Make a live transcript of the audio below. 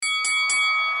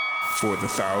For the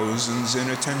thousands in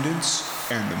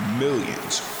attendance and the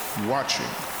millions watching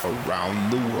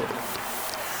around the world,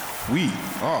 we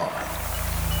are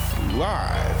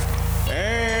live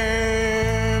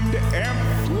and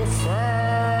amplified.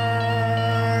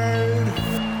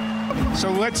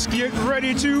 So let's get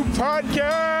ready to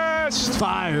podcast.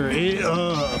 Fire it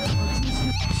up.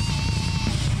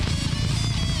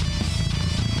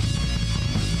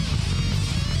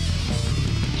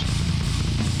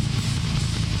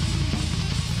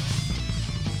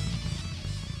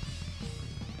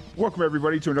 Welcome,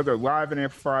 everybody, to another Live and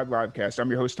Amplified Livecast. I'm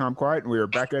your host, Tom Quiet, and we are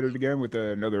back at it again with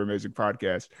another amazing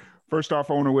podcast. First off,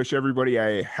 I want to wish everybody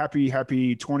a happy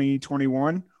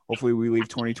 2021. Hopefully, we leave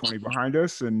 2020 behind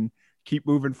us and keep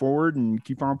moving forward and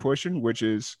keep on pushing, which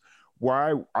is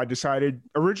why I decided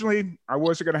originally I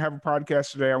wasn't going to have a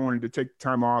podcast today. I wanted to take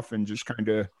time off and just kind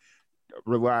of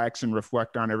relax and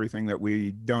reflect on everything that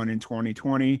we've done in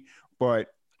 2020.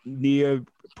 But Nia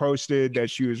posted that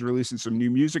she was releasing some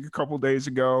new music a couple days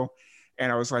ago,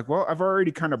 and I was like, well, I've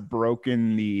already kind of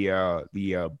broken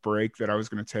the break that I was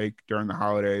going to take during the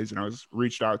holidays, and I was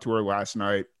reached out to her last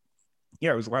night.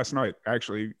 Yeah, it was last night,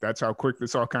 actually. That's how quick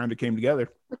this all kind of came together.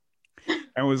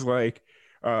 And was like,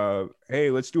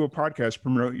 hey, let's do a podcast,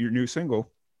 promote your new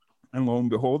single. And lo and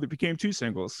behold, it became two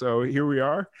singles. So here we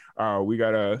are. We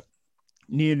got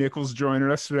Nia Nicholls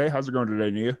joining us today. How's it going today,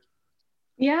 Nia?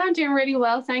 Yeah, I'm doing really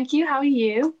well. Thank you. How are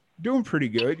you? Doing pretty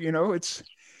good. You know, it's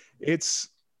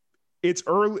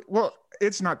early. Well,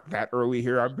 it's not that early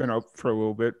here. I've been up for a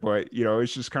little bit, but you know,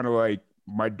 it's just kind of like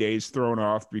my day's thrown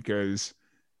off because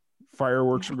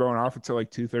fireworks were going off until like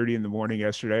 2:30 in the morning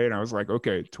yesterday. And I was like,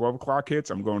 okay, 12 o'clock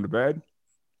hits, I'm going to bed.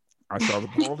 I saw the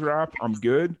ball drop. I'm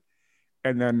good.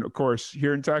 And then of course,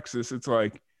 here in Texas, it's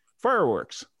like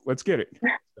fireworks. Let's get it.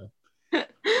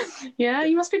 Yeah,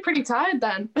 you must be pretty tired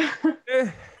then.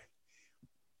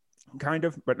 Kind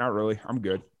of, but not really. I'm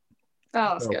good.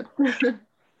 Oh, that's good.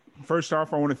 First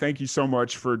off, I want to thank you so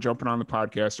much for jumping on the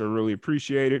podcast. I really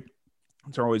appreciate it.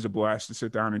 It's always a blast to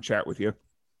sit down and chat with you.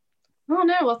 Oh,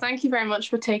 no. Well, thank you very much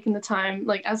for taking the time.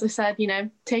 Like, as I said, you know,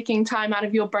 taking time out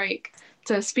of your break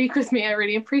to speak with me. I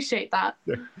really appreciate that.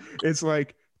 It's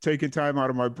like taking time out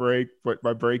of my break, but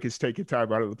my break is taking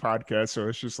time out of the podcast. So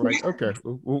it's just like, okay,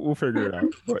 we'll figure it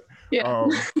out. But yeah.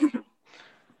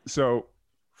 So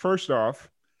first off,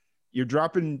 you're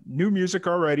dropping new music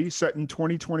already, setting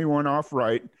 2021 off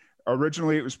right.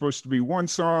 Originally, it was supposed to be one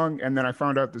song, and then I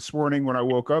found out this morning when I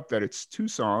woke up that it's two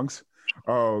songs.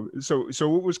 So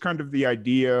what was kind of the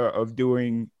idea of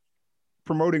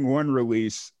promoting one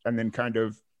release and then kind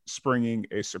of springing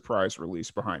a surprise release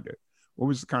behind it? What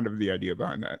was kind of the idea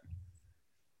behind that?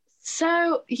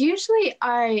 So usually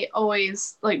I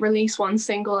always like release one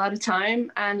single at a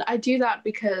time, and I do that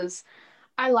because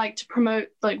I like to promote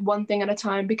like one thing at a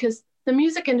time, because the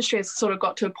music industry has sort of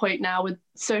got to a point now with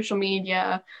social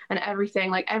media and everything,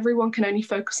 like everyone can only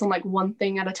focus on like one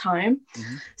thing at a time.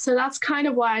 Mm-hmm. So that's kind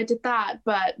of why I did that.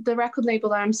 But the record label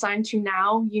that I'm signed to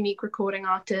now, Unique Recording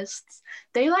Artists,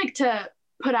 they like to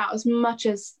put out as much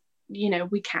as, you know,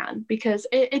 we can, because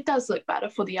it does look better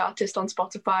for the artist on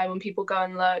Spotify when people go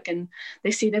and look and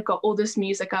they see they've got all this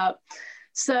music up.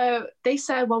 So they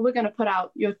said, well, we're going to put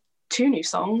out your two new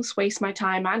songs, Waste My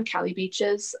Time and Cali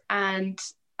Beaches. And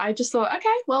I just thought,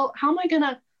 okay, well, how am I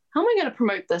gonna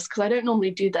promote this? Because I don't normally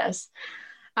do this.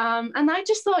 And I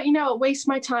just thought, you know, Waste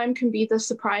My Time can be the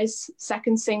surprise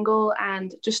second single,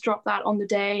 and just drop that on the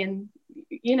day. And,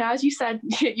 you know, as you said,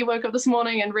 you woke up this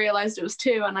morning and realized it was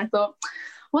two. And I thought,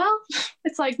 well,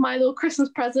 it's like my little Christmas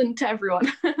present to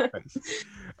everyone.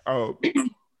 Oh,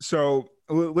 so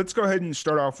let's go ahead and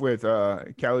start off with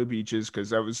Cali Beaches, because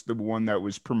that was the one that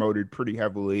was promoted pretty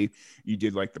heavily. You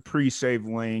did like the pre-save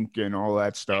link and all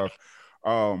that stuff.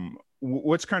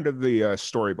 What's kind of the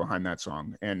story behind that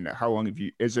song, and how long have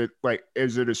you? Is it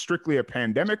strictly a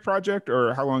pandemic project,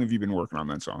 or how long have you been working on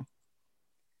that song?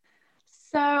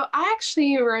 So I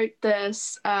actually wrote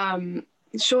this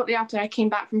shortly after I came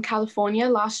back from California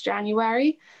last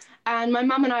January. And my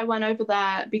mum and I went over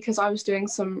there because I was doing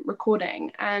some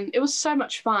recording, and it was so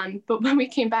much fun. But when we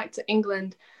came back to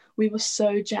England, we were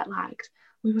so jet lagged.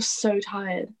 We were so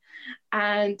tired.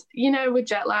 And, you know, we're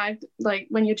jet lagged. Like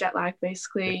when you're jet lagged,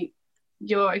 basically,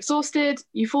 you're exhausted,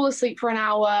 you fall asleep for an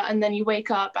hour, and then you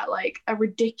wake up at like a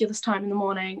ridiculous time in the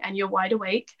morning and you're wide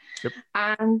awake. Yep.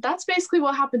 And that's basically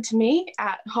what happened to me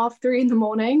at 3:30 in the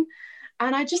morning.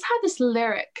 And I just had this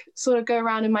lyric sort of go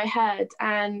around in my head,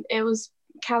 and it was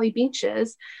Cali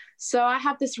Beaches. So I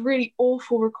have this really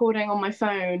awful recording on my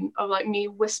phone of like me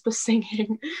whisper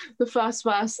singing the first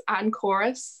verse and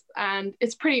chorus, and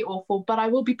it's pretty awful, but I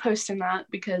will be posting that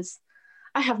because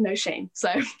I have no shame. So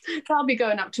that'll be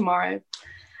going up tomorrow.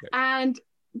 And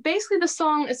basically the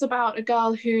song is about a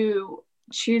girl who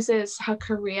chooses her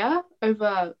career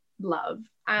over love.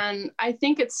 And I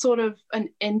think it's sort of an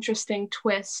interesting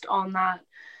twist on that,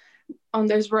 on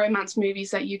those romance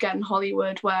movies that you get in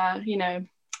Hollywood where, you know,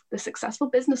 the successful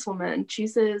businesswoman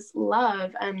chooses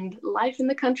love and life in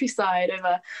the countryside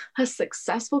over her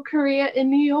successful career in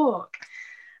New York.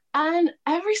 And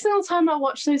every single time I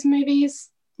watch those movies,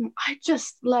 I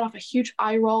just let off a huge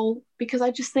eye roll because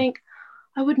I just think,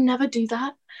 I would never do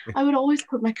that. I would always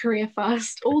put my career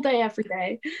first all day, every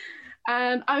day.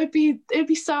 And it'd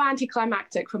be so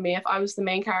anticlimactic for me if I was the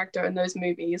main character in those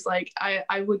movies. Like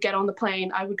I would get on the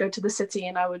plane, I would go to the city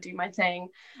and I would do my thing.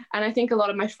 And I think a lot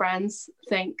of my friends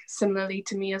think similarly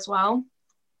to me as well.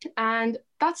 And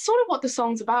that's sort of what the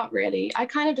song's about, really. I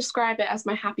kind of describe it as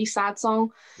my happy, sad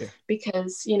song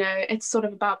because, you know, it's sort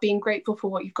of about being grateful for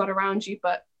what you've got around you,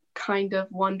 but kind of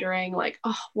wondering like,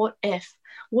 oh, what if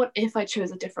I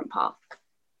chose a different path?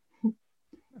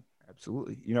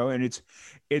 Absolutely. You know, and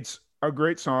it's a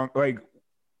great song. Like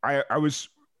I was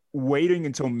waiting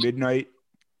until midnight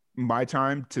my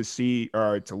time to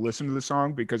listen to the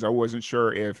song because I wasn't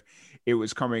sure if it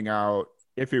was coming out,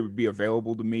 if it would be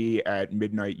available to me at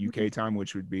midnight UK time,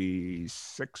 which would be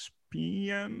 6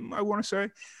 p.m. I want to say.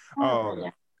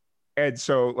 And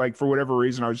so, like, for whatever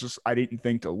reason, I didn't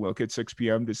think to look at 6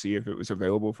 p.m. to see if it was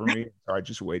available for me. So I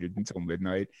just waited until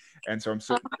midnight. And so I'm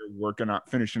sitting here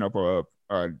finishing up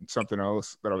something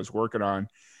else that I was working on.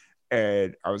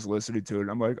 And I was listening to it.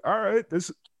 And I'm like, all right,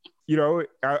 this, you know,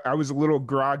 I was a little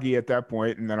groggy at that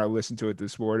point. And then I listened to it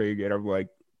this morning and I'm like,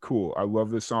 cool. I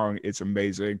love this song. It's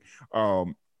amazing.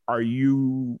 Are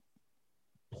you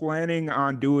planning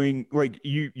on doing, like,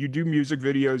 you do music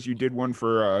videos? You did one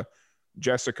for,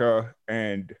 Jessica,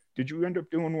 and did you end up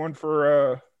doing one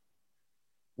for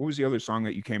what was the other song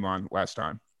that you came on last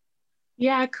time?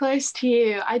 Yeah, Close to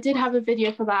You. I did have a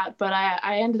video for that, but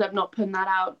I ended up not putting that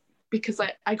out because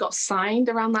I got signed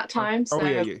around that time. So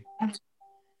yeah.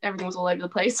 Everything was all over the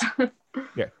place.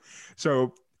 Yeah.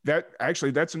 So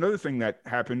that's another thing that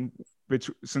happened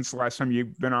since the last time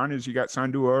you've been on is you got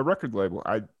signed to a record label.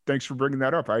 Thanks for bringing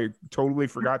that up. I totally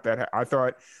forgot that. I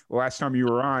thought the last time you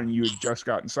were on, you had just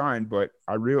gotten signed, but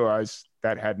I realized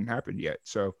that hadn't happened yet.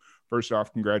 So first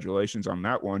off, congratulations on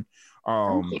that one.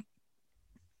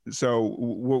 So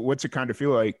what's it kind of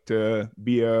feel like to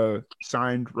be a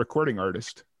signed recording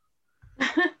artist?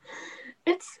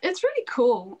 It's really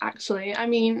cool, actually. I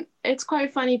mean, it's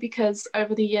quite funny because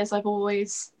over the years, I've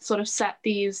always sort of set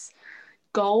these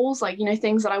goals, like, you know,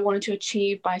 things that I wanted to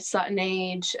achieve by a certain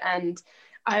age. And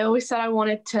I always said I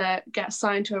wanted to get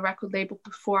signed to a record label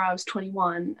before I was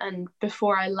 21 and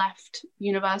before I left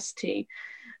university.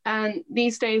 And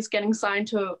these days, getting signed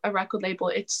to a record label,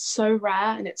 it's so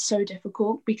rare and it's so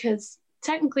difficult because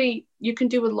technically you can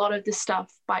do a lot of this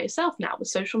stuff by yourself now with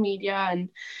social media and,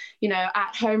 you know,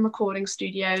 at home recording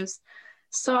studios.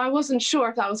 So I wasn't sure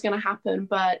if that was going to happen,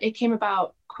 but it came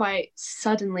about quite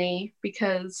suddenly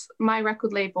because my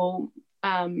record label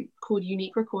called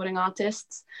Unique Recording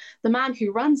Artists, the man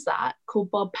who runs that, called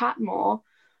Bob Patmore,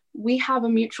 we have a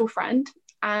mutual friend,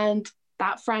 and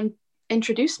that friend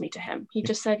introduced me to him. He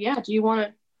just said, yeah, do you want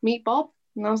to meet Bob?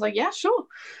 And I was like, yeah, sure.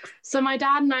 So my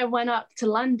dad and I went up to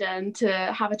London to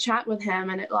have a chat with him,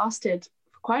 and it lasted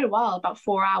for quite a while, about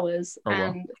 4 hours.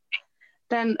 And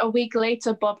then a week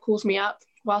later, Bob calls me up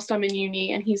whilst I'm in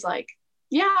uni, and he's like,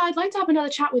 yeah, I'd like to have another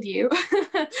chat with you.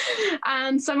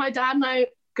 And so my dad and I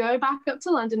go back up to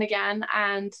London again,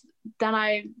 and then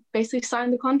I basically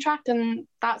signed the contract, and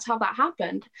that's how that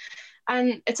happened.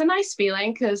 And it's a nice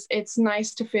feeling because it's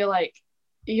nice to feel like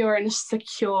you're in a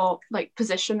secure like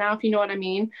position now, if you know what I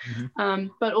mean.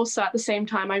 But also at the same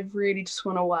time, I really just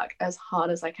want to work as hard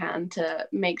as I can to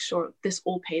make sure this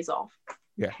all pays off.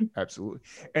 Yeah, absolutely.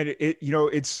 And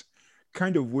it's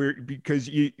kind of weird because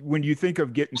when you think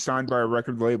of getting signed by a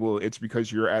record label, it's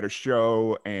because you're at a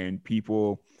show and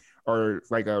people or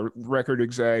like a record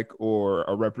exec or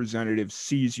a representative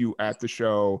sees you at the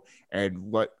show, and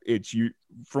what it's you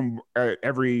from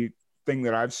everything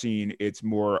that I've seen, it's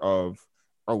more of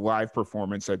a live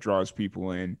performance that draws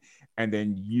people in, and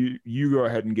then you go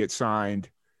ahead and get signed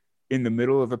in the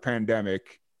middle of a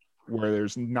pandemic where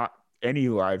there's not any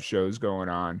live shows going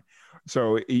on.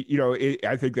 So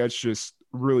I think that's just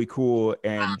really cool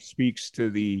and speaks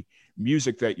to the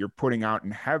music that you're putting out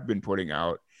and have been putting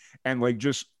out. And like,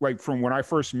 just like from when I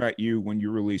first met you, when you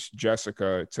released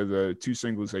Jessica, to the two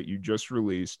singles that you just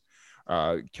released,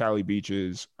 Cali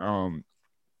Beaches,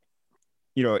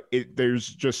 there's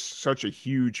just such a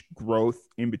huge growth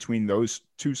in between those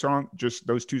two songs, just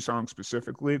those two songs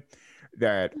specifically,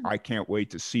 that I can't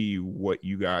wait to see what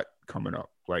you got coming up.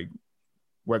 Like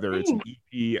whether it's an Thanks.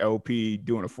 EP, LP,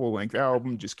 doing a full length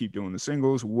album, just keep doing the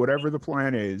singles, whatever the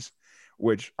plan is,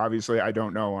 which obviously I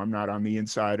don't know. I'm not on the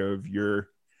inside of your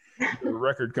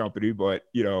record company, but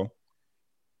you know,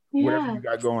 whatever Yeah. you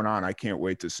got going on, I can't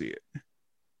wait to see it.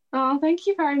 Oh, thank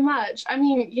you very much. I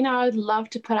mean, I'd love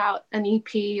to put out an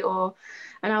EP or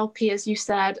an LP, as you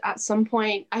said, at some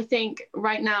point. I think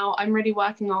right now I'm really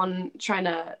working on trying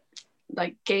to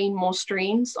like gain more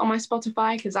streams on my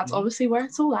Spotify because that's Mhm. obviously where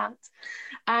it's all at.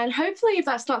 And hopefully, if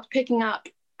that starts picking up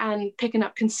and picking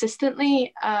up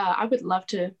consistently, I would love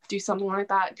to do something like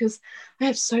that because I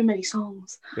have so many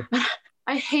songs. Yeah.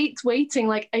 I hate waiting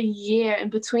like a year in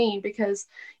between because,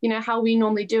 how we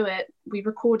normally do it, we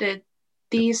recorded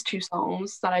these two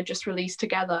songs that I just released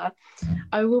together.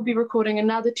 I will be recording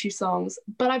another two songs,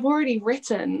 but I've already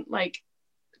written like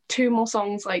two more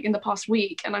songs like in the past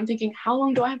week, and I'm thinking, how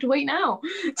long do I have to wait now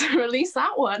to release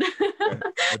that one? Yeah,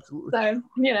 absolutely.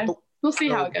 So, we'll see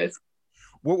how So, it goes.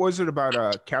 what was it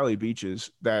about Cali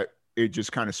Beaches that it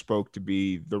just kind of spoke to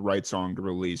be the right song to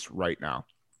release right now?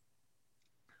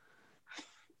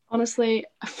 Honestly,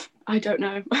 I don't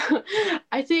know.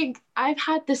 I think I've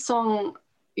had this song,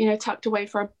 tucked away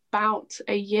for about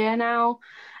a year now.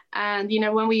 And,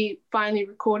 when we finally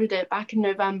recorded it back in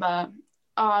November,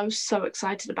 oh, I was so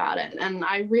excited about it. And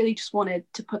I really just wanted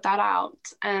to put that out.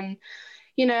 And,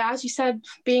 as you said,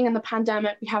 being in the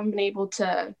pandemic, we haven't been able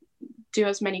to do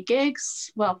as many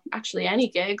gigs. Well, actually, any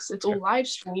gigs. It's all live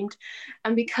streamed.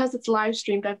 And because it's live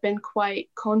streamed, I've been quite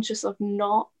conscious of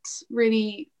not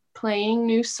really playing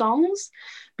new songs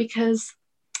because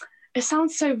it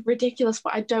sounds so ridiculous,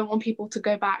 but I don't want people to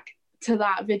go back to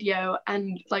that video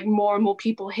and like more and more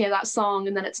people hear that song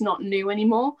and then it's not new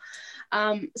anymore.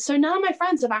 So none of my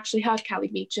friends have actually heard Cali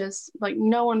Beaches. Like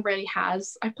no one really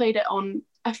has. I played it on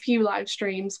a few live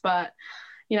streams, but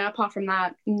apart from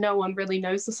that, no one really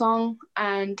knows the song.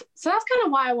 And so that's kind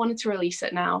of why I wanted to release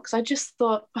it now, because I just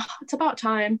thought, oh, it's about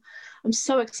time. I'm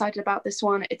so excited about this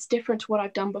one. It's different to what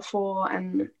I've done before,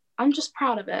 and I'm just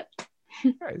proud of it.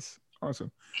 Nice.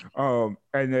 Awesome.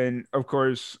 And then of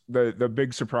course the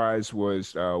big surprise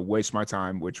was Waste My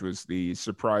Time, which was the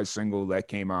surprise single that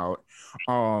came out.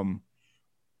 Um,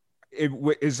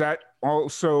 is that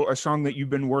also a song that you've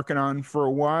been working on for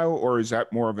a while, or is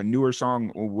that more of a newer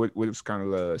song? Or what's kind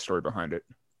of the story behind it?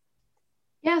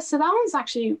 Yeah, so that one's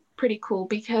actually pretty cool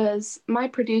because my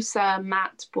producer,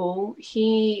 Matt Ball,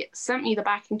 he sent me the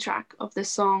backing track of this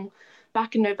song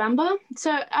back in November.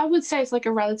 So I would say it's like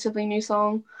a relatively new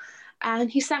song.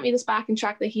 And he sent me this backing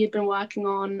track that he had been working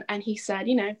on, and he said,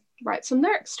 write some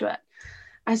lyrics to it.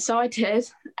 And so I did,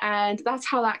 and that's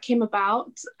how that came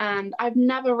about. And I've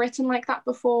never written like that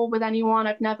before with anyone.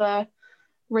 I've never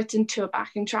written to a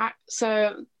backing track.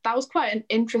 So that was quite an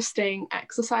interesting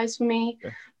exercise for me.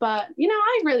 Yeah. But,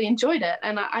 I really enjoyed it,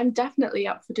 and I'm definitely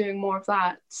up for doing more of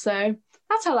that. So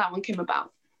that's how that one came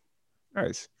about.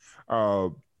 Nice. Uh,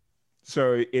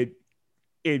 so it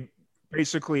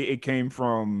basically it came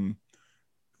from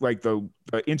like the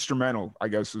instrumental, I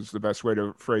guess is the best way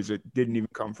to phrase it, didn't even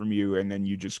come from you, and then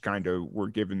you just kind of were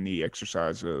given the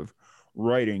exercise of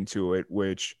writing to it,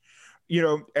 which, you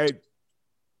know,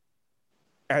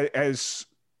 as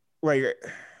like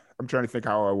I'm trying to think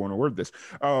how I want to word this.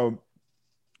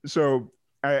 So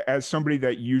as somebody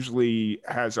that usually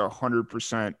has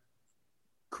 100%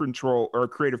 control or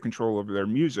creative control over their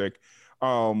music,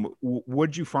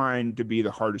 what'd you find to be the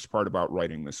hardest part about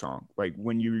writing the song? Like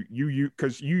when you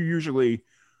because you usually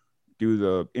do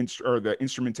the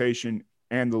instrumentation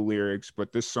and the lyrics,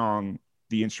 but this song,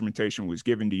 the instrumentation was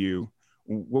given to you.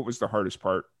 What was the hardest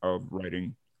part of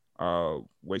writing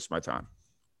Waste My Time?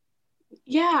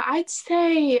 Yeah, I'd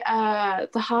say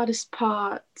the hardest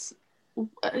part,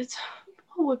 what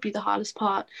would be the hardest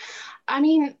part? I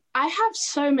mean, I have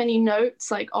so many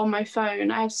notes like on my phone.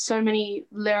 I have so many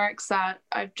lyrics that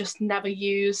I've just never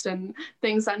used and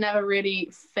things that never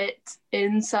really fit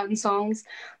in certain songs.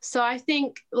 So I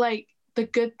think like the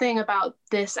good thing about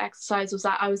this exercise was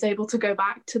that I was able to go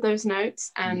back to those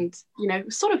notes and,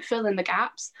 sort of fill in the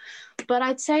gaps. But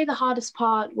I'd say the hardest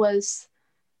part was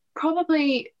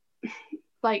probably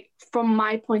like from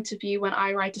my point of view when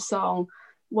I write a song,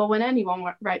 well, when anyone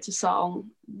writes a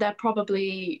song, they're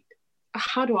probably,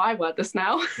 how do I word this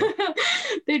now?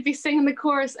 They'd be singing the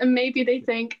chorus and maybe they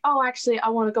think, oh, actually, I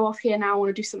want to go off here now. I want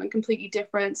to do something completely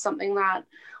different, something that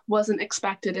wasn't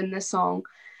expected in this song.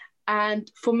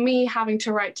 And for me, having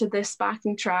to write to this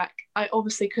backing track, I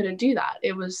obviously couldn't do that.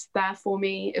 It was there for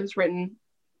me. It was written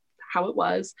how it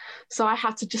was. So I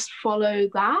had to just follow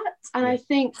that. And I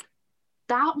think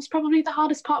that was probably the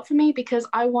hardest part for me, because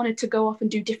I wanted to go off and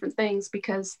do different things,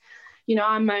 because, you know,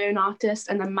 I'm my own artist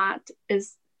and then Matt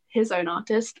is his own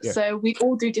artist. Yeah. So we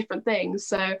all do different things.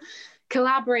 So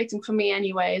collaborating for me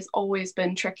anyway has always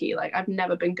been tricky. Like, I've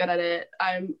never been good at it.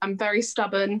 I'm very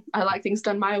stubborn. I like things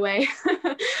done my way.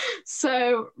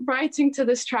 So writing to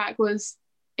this track was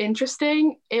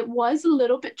interesting. It was a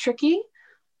little bit tricky,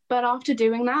 but after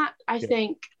doing that, I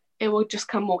think it will just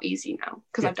come more easy now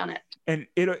because I've done it. And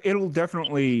it'll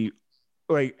definitely,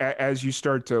 like, as you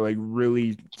start to like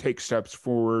really take steps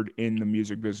forward in the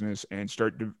music business and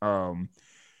start to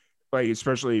like,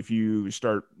 especially if you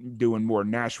start doing more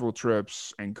Nashville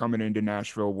trips and coming into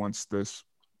Nashville once this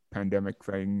pandemic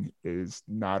thing is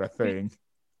not a thing.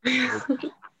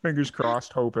 Fingers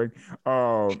crossed, hoping.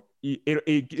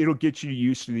 It'll get you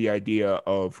used to the idea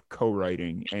of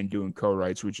co-writing and doing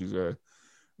co-writes, which is a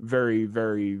very,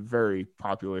 very, very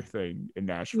popular thing in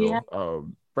Nashville. Yeah.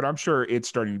 But I'm sure it's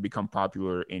starting to become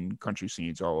popular in country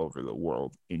scenes all over the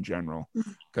world in general,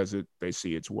 because they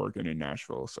see it's working in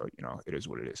Nashville. So, you know, it is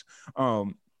what it is.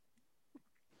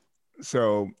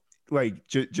 So like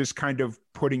just kind of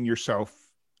putting yourself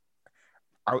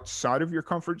outside of your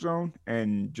comfort zone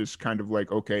and just kind of like,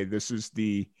 okay, this is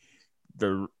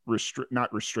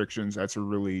not restrictions. That's a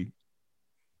really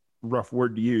rough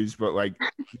word to use, but like,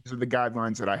 these are the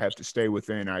guidelines that I have to stay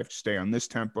within. I have to stay on this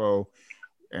tempo,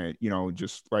 and, you know,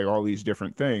 just like all these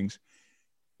different things.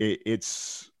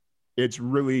 It's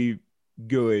really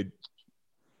good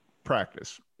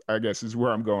practice, I guess, is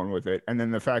where I'm going with it. And then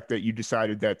the fact that you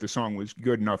decided that the song was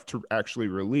good enough to actually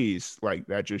release, like,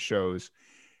 that just shows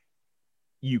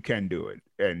you can do it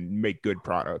and make good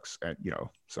products, and, you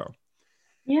know, so.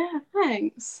 Yeah,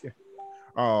 thanks.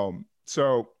 Yeah.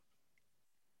 So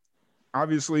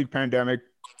obviously pandemic,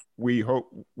 we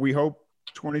hope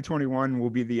 2021 will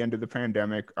be the end of the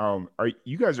pandemic. Are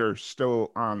you guys are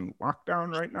still on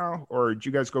lockdown right now, or did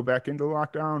you guys go back into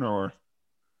lockdown, or?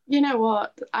 You know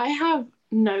what? I have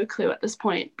no clue at this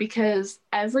point, because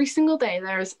every single day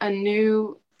there is a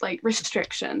new like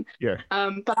restriction. Yeah.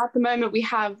 But at the moment we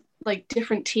have like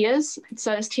different tiers.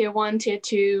 So there's tier 1, tier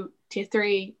 2, tier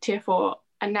 3, tier 4,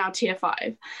 and now tier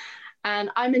 5.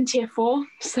 And I'm in tier 4,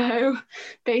 so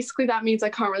basically that means I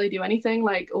can't really do anything.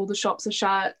 Like, all the shops are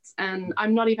shut, and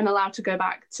I'm not even allowed to go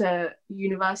back to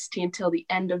university until the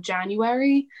end of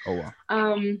January. Oh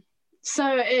wow.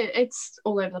 So it's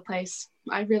all over the place.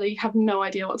 I really have no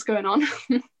idea what's going on.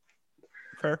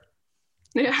 Fair.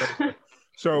 Yeah.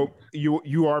 So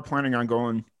you are planning on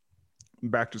going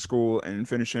back to school and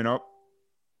finishing up?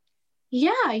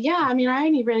 Yeah. I mean, I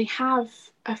only really have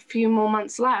a few more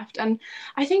months left, and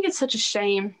I think it's such a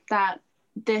shame that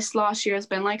this last year has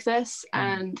been like this.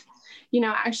 And, you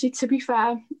know, actually, to be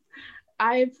fair,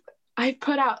 I've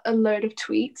put out a load of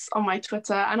tweets on my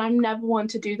Twitter, and I'm never one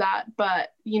to do that.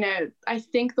 But, you know, I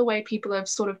think the way people have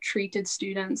sort of treated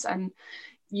students and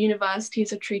universities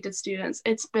have treated students,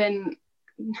 it's been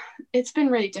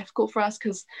really difficult for us,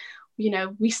 because, you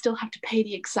know, we still have to pay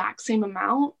the exact same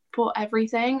amount for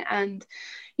everything. And,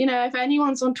 you know, if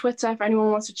anyone's on Twitter, if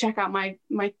anyone wants to check out my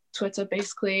Twitter,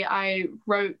 basically I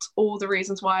wrote all the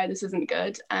reasons why this isn't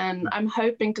good, and I'm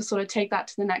hoping to sort of take that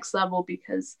to the next level,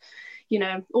 because, you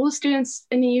know, all the students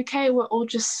in the UK were all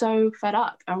just so fed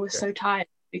up, and we're so tired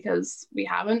because we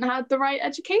haven't had the right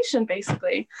education,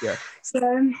 basically. Yeah.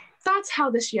 So that's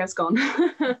how this year's gone.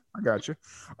 I got you.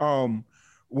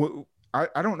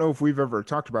 I don't know if we've ever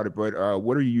talked about it, but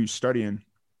what are you studying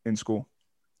in school?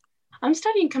 I'm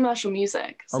studying commercial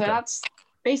music. So that's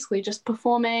basically just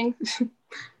performing.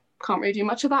 Can't really do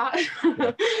much of that.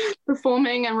 Yeah.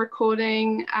 Performing and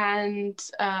recording, and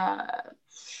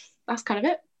that's kind of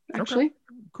it, actually. Okay.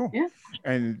 Cool. Yeah.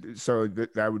 And so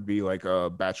that would be like a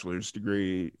bachelor's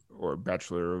degree or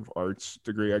Bachelor of Arts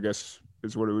degree, I guess,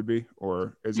 is what it would be?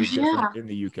 Or is it different in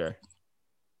the UK?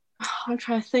 I'm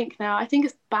trying to think now. I think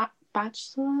it's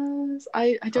bachelor's.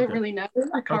 I don't really know.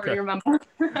 I can't really remember.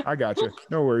 I got you.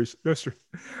 No worries. That's true.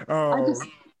 I just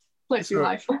play through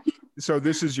life. So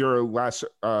this is your last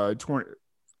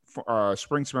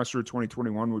spring semester of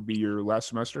 2021 would be your last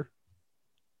semester?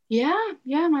 Yeah,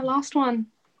 my last one.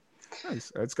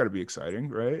 Nice. That's got to be exciting,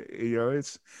 right? You know,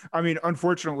 I mean,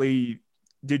 unfortunately,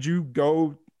 did you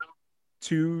go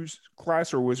to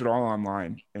class, or was it all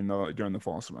online during the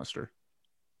fall semester?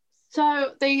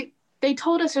 So they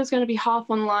told us it was going to be half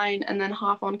online and then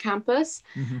half on campus.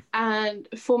 Mm-hmm. And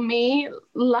for me,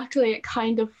 luckily,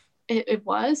 it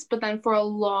was. But then for a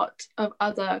lot of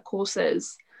other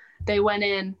courses, they went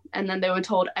in and then they were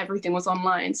told everything was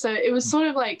online. So it was sort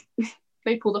of like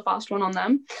they pulled a fast one on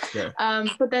them. Yeah.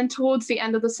 But then towards the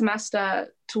end of the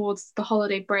semester, towards the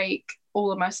holiday break,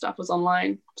 all of my stuff was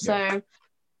online. So Yeah.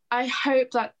 I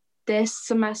hope that this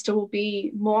semester will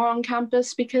be more on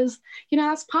campus because,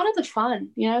 that's part of the fun.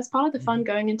 It's part of the fun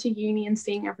going into uni and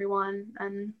seeing everyone,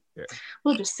 and Yeah.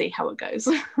 we'll just see how it goes.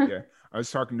 Yeah. I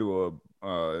was talking to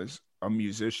a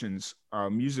musician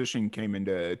came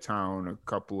into town a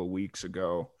couple of weeks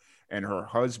ago, and her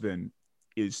husband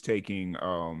is taking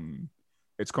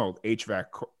it's called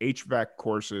HVAC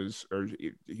courses, or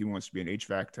he wants to be an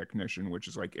HVAC technician, which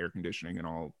is like air conditioning and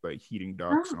all the heating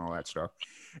ducts Oh, and all that stuff.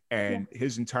 yeah. And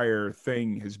his entire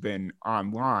thing has been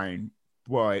online,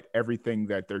 but everything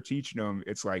that they're teaching him,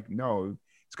 it's like, no,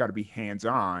 it's got to be hands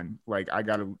on. Like I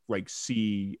got to like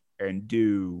see and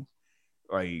do.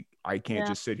 Like I can't Yeah.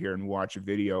 just sit here and watch a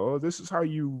video. Oh, this is how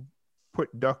you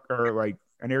put duct or like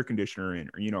an air conditioner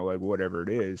in, or like whatever it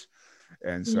is.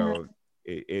 And Yeah. so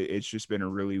it's just been a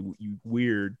really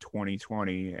weird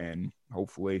 2020, and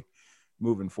hopefully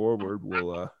moving forward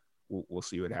we'll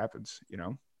see what happens.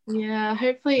 Yeah,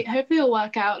 hopefully it'll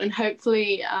work out, and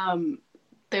hopefully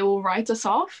they will write us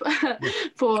off Yeah.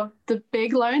 for the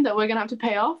big loan that we're gonna have to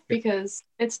pay off, Yeah. because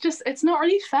it's not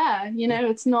really fair,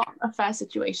 it's not a fair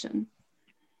situation.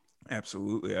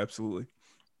 Absolutely.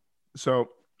 So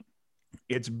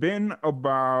it's been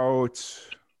about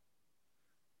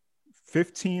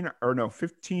 16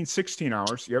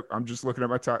 hours. Yep. I'm just looking at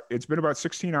my top. It's been about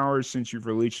 16 hours since you've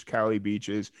released Cali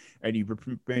Beaches, and you've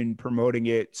been promoting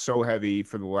it so heavy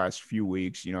for the last few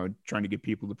weeks, trying to get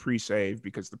people to pre-save,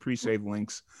 because the pre-save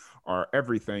links are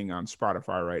everything on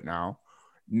Spotify right now.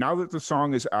 Now that the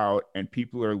song is out and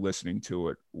people are listening to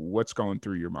it, what's going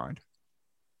through your mind?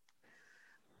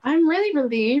 I'm really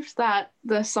relieved that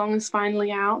the song is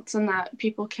finally out and that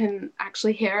people can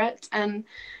actually hear it. And,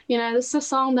 this is a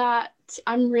song that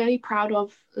I'm really proud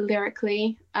of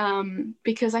lyrically,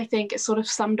 because I think it sort of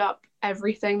summed up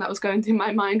everything that was going through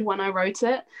my mind when I wrote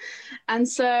it. And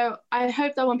so I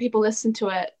hope that when people listen to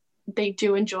it, they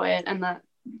do enjoy it, and that,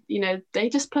 they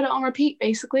just put it on repeat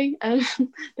basically, and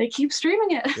they keep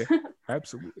streaming it. Yeah,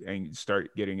 absolutely. And you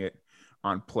start getting it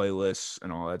on playlists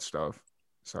and all that stuff.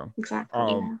 So, Exactly.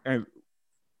 Yeah.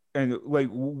 and like,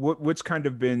 what's kind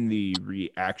of been the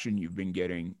reaction you've been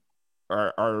getting?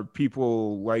 Are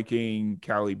people liking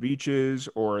Cali Beaches,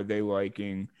 or are they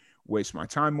liking Waste My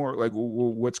Time more? Like,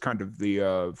 what's kind of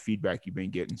the feedback you've been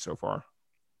getting so far?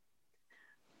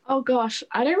 Oh gosh,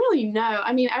 I don't really know.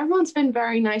 I mean, everyone's been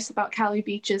very nice about Cali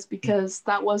Beaches because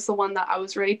that was the one that I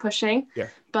was really pushing. Yeah.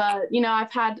 But,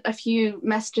 I've had a few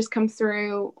messages come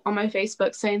through on my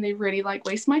Facebook saying they really like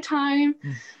Waste My Time.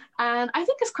 And I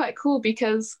think it's quite cool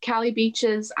because Cali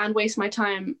Beaches and Waste My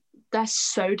Time, they're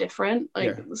so different.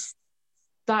 Like,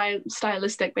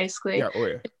 stylistic, basically. Yeah. Oh,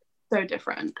 yeah. It's so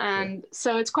different. And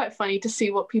so it's quite funny to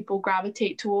see what people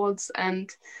gravitate towards. And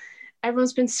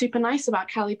everyone's been super nice about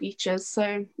Cali Beaches,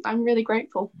 so I'm really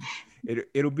grateful.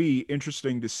 It'll be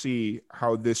interesting to see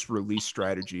how this release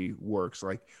strategy works.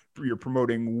 Like, you're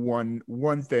promoting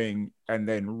one thing, and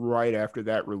then right after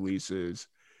that releases,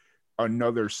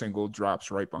 another single drops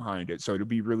right behind it. So it'll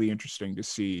be really interesting to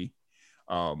see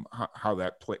how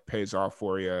that pays off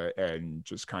for you, and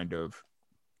just kind of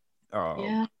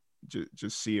Yeah.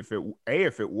 just see if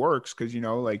it works, because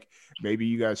like, maybe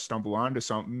you guys stumble onto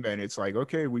something and it's like,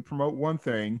 okay, we promote one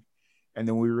thing and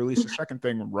then we release a second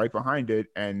thing right behind it,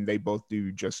 and they both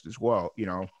do just as well.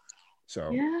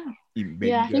 So Yeah. maybe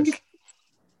Yeah, you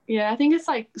guys. I think it's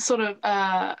like sort of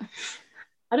I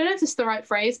don't know if it's the right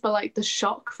phrase, but like the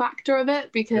shock factor of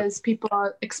it, because people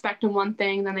are expecting one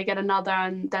thing, then they get another,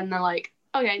 and then they're like,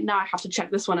 okay, now I have to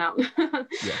check this one out.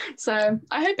 Yeah. So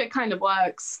I hope it kind of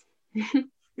works.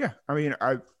 Yeah, I mean,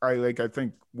 I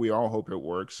think we all hope it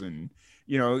works, and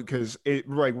because it,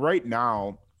 like, right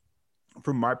now,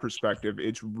 from my perspective,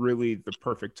 it's really the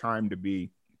perfect time to be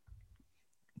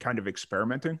kind of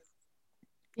experimenting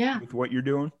with what you're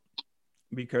doing,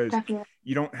 because Definitely.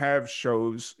 you don't have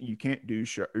shows, you can't do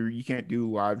or you can't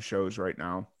do live shows right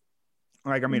now.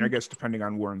 Like, I mean, I guess depending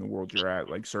on where in the world you're at,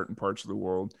 like certain parts of the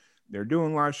world, they're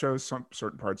doing live shows, some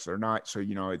certain parts they're not. So,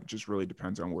 it just really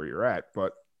depends on where you're at.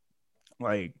 But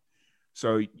like,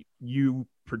 so you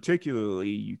particularly,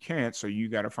 you can't, so you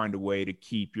got to find a way to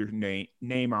keep your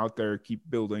name out there, keep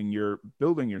building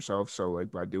yourself. So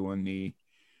like, by doing the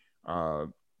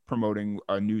promoting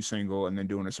a new single and then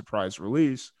doing a surprise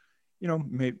release,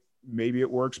 maybe it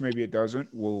works, maybe it doesn't.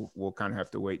 We'll kind of have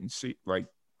to wait and see. Like,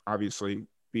 obviously,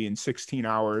 being 16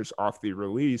 hours off the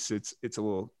release, it's a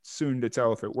little soon to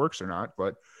tell if it works or not,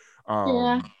 but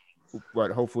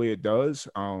hopefully it does.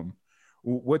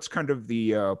 What's kind of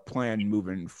the plan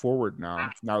moving forward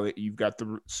now that you've got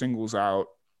the singles out,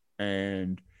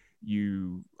 and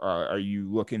you are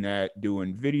you looking at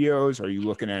doing videos? Are you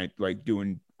looking at like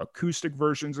doing acoustic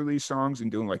versions of these songs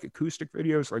and doing like acoustic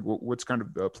videos? Like what's kind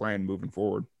of the plan moving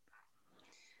forward?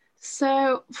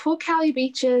 So for Cali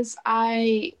Beaches,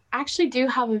 I actually do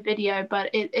have a video, but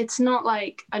it's not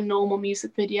like a normal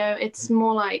music video. It's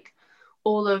more like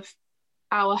all of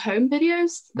our home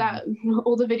videos, that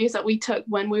all the videos that we took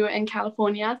when we were in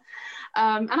California.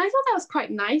 And I thought that was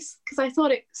quite nice because I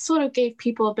thought it sort of gave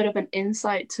people a bit of an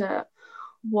insight to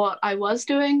what I was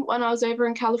doing when I was over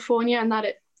in California, and that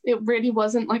it really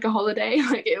wasn't like a holiday.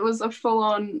 Like it was a full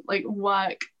on like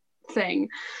work thing.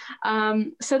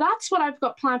 So that's what I've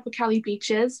got planned for Cali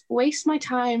Beaches. Waste my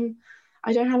time,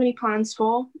 I don't have any plans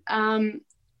for.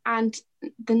 And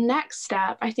the next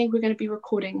step, I think we're going to be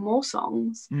recording more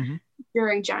songs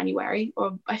during January,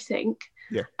 or I think.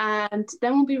 Yeah. And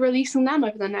then we'll be releasing them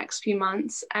over the next few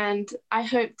months. And I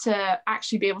hope to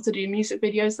actually be able to do music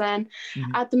videos then.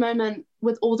 At the moment,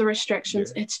 with all the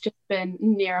restrictions, it's just been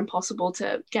near impossible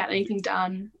to get anything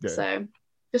done. So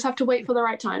just have to wait for the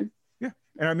right time. Yeah.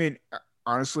 And I mean,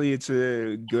 honestly, it's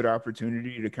a good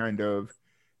opportunity to kind of,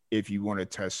 if you want to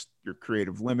test your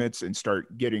creative limits and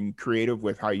start getting creative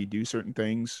with how you do certain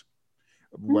things,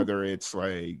 whether it's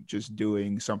like just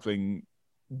doing something,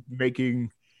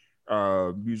 making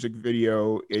a music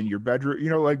video in your bedroom, you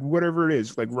know, like whatever it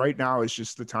is, like right now is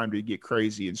just the time to get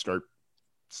crazy and start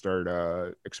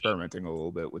experimenting a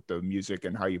little bit with the music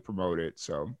and how you promote it.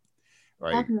 So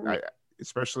like,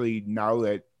 especially now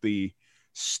that the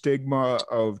stigma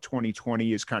of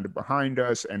 2020 is kind of behind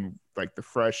us and like the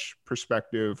fresh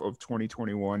perspective of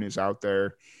 2021 is out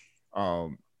there.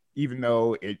 Even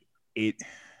though it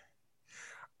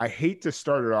I hate to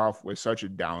start it off with such a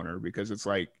downer because it's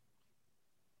like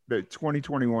the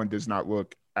 2021 does not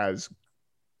look as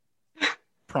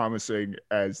promising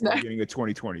as the beginning of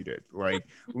 2020 did. Like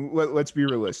let's be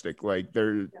realistic. Like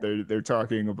they're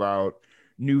talking about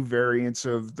new variants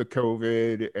of the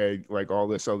COVID and like all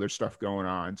this other stuff going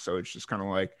on. So it's just kind of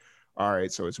like, all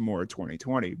right, so it's more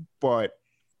 2020, but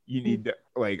you need to,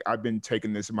 like, I've been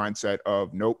taking this mindset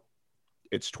of, nope,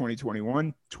 it's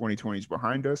 2021, 2020 is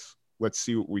behind us. Let's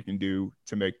see what we can do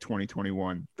to make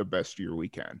 2021 the best year we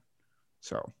can.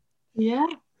 So, yeah,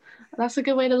 that's a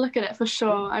good way to look at it for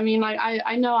sure. I mean, like,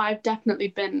 I know I've definitely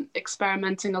been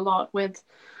experimenting a lot with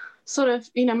sort of,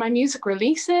 you know, my music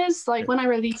releases. Like when I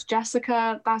released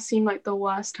Jessica, that seemed like the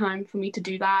worst time for me to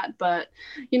do that. But,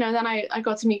 you know, then I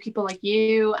got to meet people like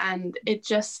you, and it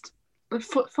just,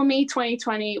 for me,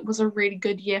 2020 was a really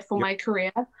good year for my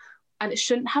career, and it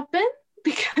shouldn't have been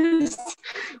because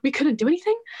we couldn't do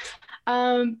anything.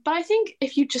 But I think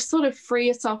if you just sort of free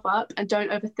yourself up and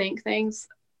don't overthink things,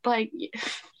 like,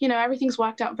 you know, everything's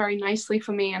worked out very nicely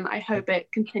for me, and I hope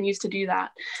it continues to do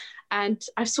that. And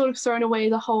I've sort of thrown away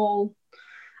the whole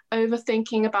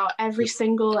overthinking about every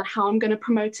single and how I'm going to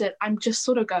promote it. I'm just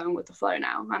sort of going with the flow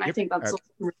now. And I think that's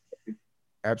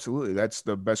absolutely. That's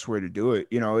the best way to do it.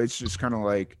 You know, it's just kind of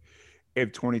like,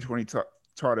 if 2020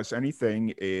 taught us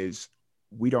anything, is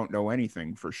we don't know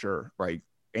anything for sure. Like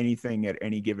anything at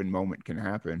any given moment can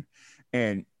happen.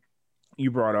 And you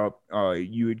brought up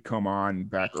you had come on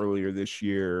back earlier this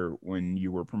year when you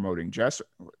were promoting Jessica.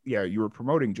 Yeah, you were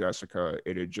promoting Jessica.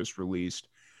 It had just released.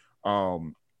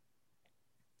 And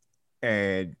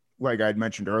like I'd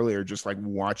mentioned earlier, just like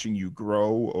watching you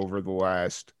grow over the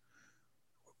last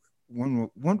when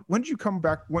did you come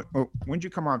back? When did you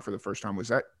come on for the first time? Was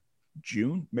that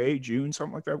May, June,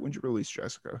 something like that? When did you release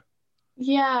Jessica?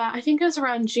 Yeah, I think it was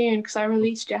around June because I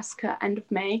released Jessica end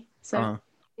of May. So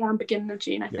yeah, beginning of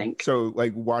June, I think. So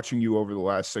like watching you over the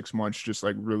last 6 months just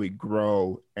like really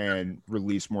grow and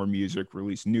release more music,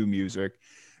 release new music,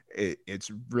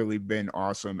 it's really been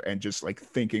awesome. And just like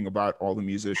thinking about all the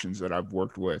musicians that I've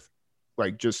worked with,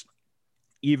 like just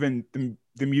even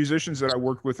the musicians that I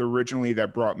worked with originally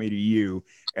that brought me to you,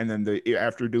 and then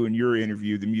after doing your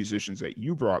interview, the musicians that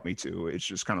you brought me to, it's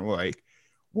just kind of like,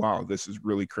 wow, this is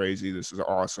really crazy. This is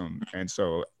awesome. And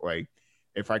so like,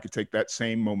 if I could take that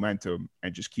same momentum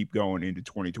and just keep going into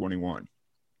 2021,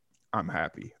 I'm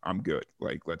happy. I'm good.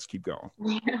 Like, let's keep going.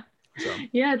 Yeah. So.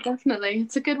 Yeah, definitely.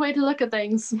 It's a good way to look at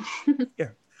things.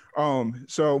 Yeah.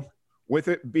 So with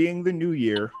it being the new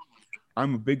year,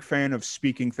 I'm a big fan of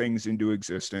speaking things into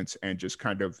existence and just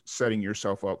kind of setting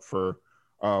yourself up for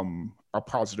a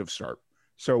positive start.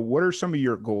 So what are some of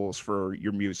your goals for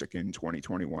your music in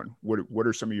 2021? What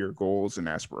are some of your goals and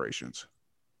aspirations?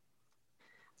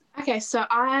 Okay, so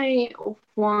I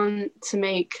want to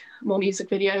make more music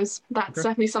videos. That's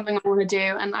definitely something I want to do.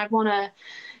 And I want to,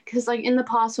 because like in the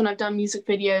past when I've done music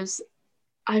videos,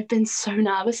 I've been so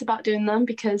nervous about doing them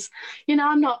because,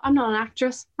 I'm not an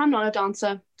actress, I'm not a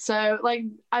dancer. So like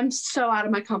I'm so out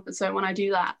of my comfort zone when I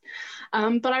do that.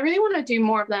 But I really want to do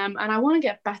more of them and I want to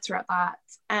get better at that.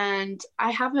 And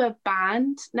I have a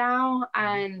band now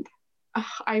and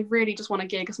I really just want to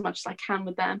gig as much as I can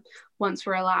with them once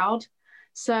we're allowed.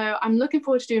 So I'm looking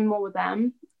forward to doing more with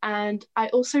them. And I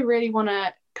also really want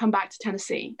to come back to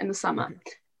Tennessee in the summer.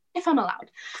 Okay. If I'm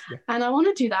allowed. Yeah. And I want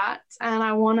to do that. And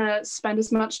I want to spend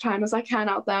as much time as I can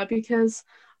out there because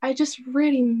I just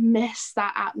really miss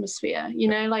that atmosphere.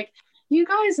 Like you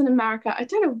guys in America, I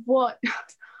don't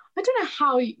know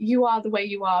how you are the way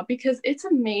you are because it's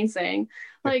amazing.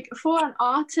 Like for an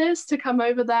artist to come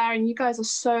over there and you guys are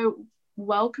so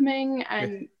welcoming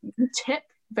and you tip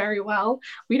very well.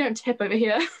 We don't tip over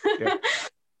here. Yeah.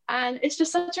 And it's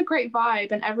just such a great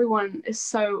vibe and everyone is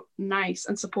so nice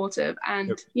and supportive.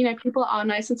 And, people are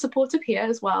nice and supportive here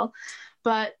as well.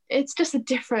 But it's just a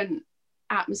different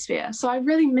atmosphere. So I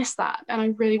really miss that. And I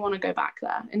really want to go back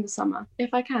there in the summer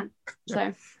if I can.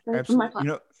 Yeah. So that's my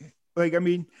plan.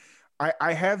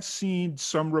 I have seen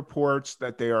some reports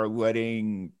that they are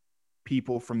letting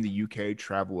people from the UK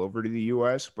travel over to the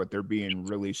US, but they're being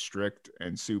really strict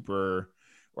and super,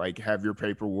 like, have your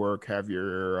paperwork, have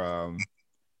your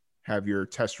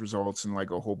test results and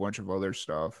like a whole bunch of other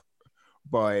stuff.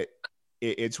 But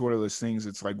it's one of those things.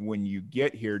 It's like when you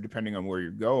get here, depending on where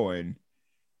you're going,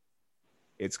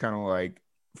 it's kind of like,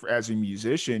 as a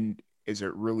musician, is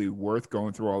it really worth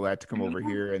going through all that to come over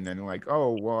here and then like,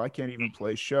 oh, well, I can't even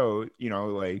play show,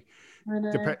 like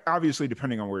obviously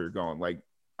depending on where you're going, like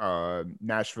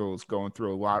Nashville is going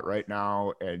through a lot right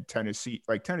now, and Tennessee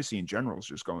in general is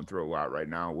just going through a lot right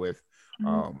now with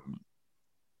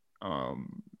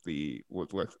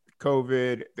with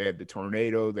COVID. They had the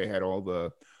tornado, they had all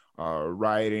the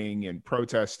rioting and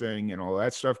protesting and all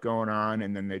that stuff going on,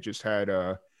 and then they just had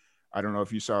I don't know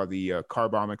if you saw the car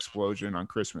bomb explosion on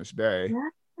Christmas Day.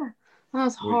 Yeah, that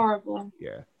was horrible.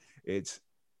 Yeah, it's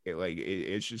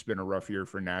just been a rough year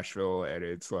for Nashville, and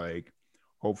it's like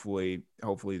hopefully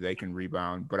they can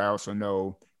rebound. But I also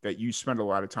know that you spent a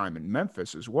lot of time in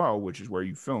Memphis as well, which is where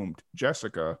you filmed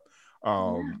Jessica.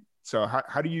 So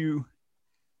how do you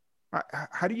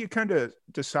kind of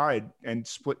decide and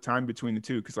split time between the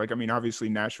two? Because obviously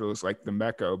Nashville is like the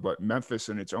Mecca, but Memphis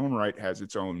in its own right has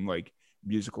its own like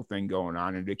musical thing going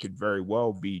on, and it could very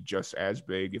well be just as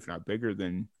big, if not bigger,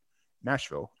 than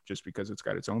Nashville, just because it's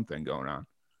got its own thing going on.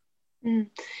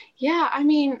 Yeah,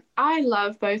 I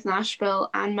love both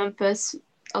Nashville and Memphis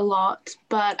a lot,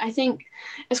 but I think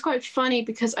it's quite funny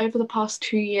because over the past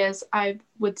 2 years, I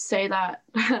would say that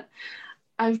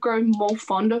I've grown more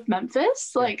fond of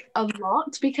Memphis, like a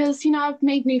lot, because, I've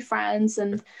made new friends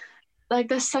and like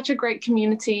there's such a great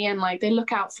community and like they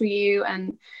look out for you.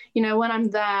 And, when I'm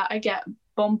there, I get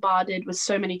bombarded with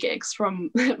so many gigs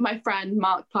from my friend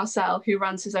Mark Parcell, who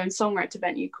runs his own songwriter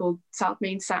venue called South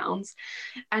Main Sounds.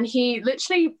 And he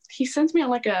sends me on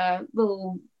like a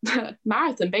little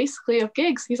marathon basically of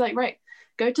gigs. He's like, right,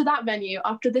 go to that venue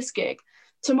after this gig.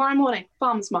 Tomorrow morning,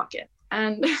 farmers market.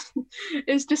 And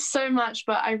it's just so much,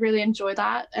 but I really enjoy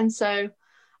that. And so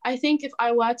I think if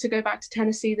I were to go back to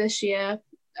Tennessee this year,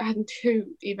 and who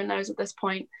even knows at this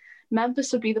point,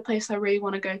 Memphis would be the place I really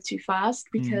want to go to first,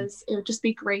 because it would just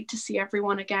be great to see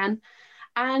everyone again.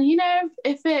 And,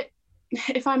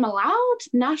 if I'm allowed,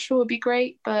 Nashville would be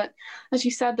great. But as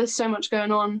you said, there's so much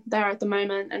going on there at the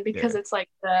moment. And because it's like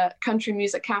the country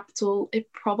music capital, it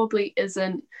probably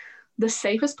isn't the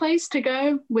safest place to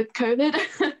go with COVID.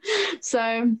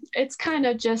 So it's kind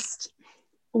of just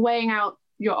weighing out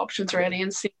your options really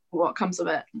and seeing what comes of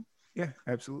it. Yeah,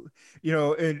 absolutely.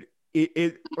 And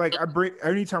it like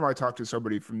anytime I talk to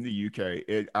somebody from the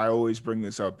UK, I always bring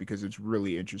this up because it's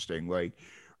really interesting. Like,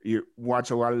 you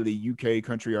watch a lot of the UK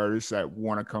country artists that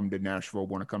want to come to Nashville,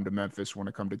 want to come to Memphis, want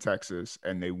to come to Texas,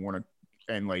 and they want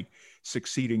to, and like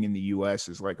succeeding in the US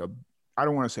is like I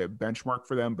don't want to say a benchmark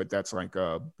for them, but that's like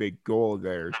a big goal of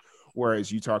theirs.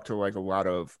 Whereas you talk to like a lot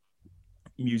of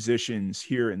musicians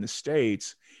here in the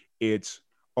States, it's,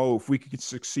 oh, if we could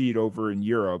succeed over in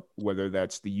Europe, whether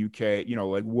that's the UK,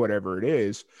 like whatever it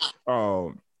is,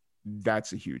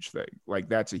 that's a huge thing. Like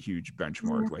that's a huge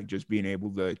benchmark. Like just being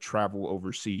able to travel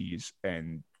overseas,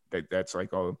 and that's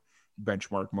like a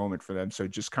benchmark moment for them. So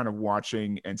just kind of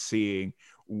watching and seeing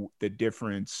the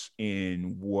difference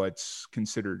in what's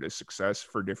considered a success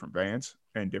for different bands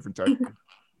and different types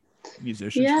of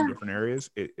musicians from different areas,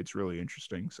 it's really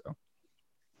interesting. So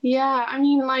yeah,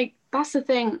 like that's the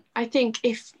thing. I think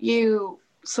if you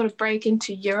sort of break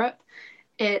into Europe,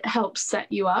 it helps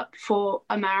set you up for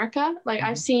America. Like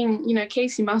I've seen,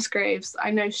 Casey Musgraves,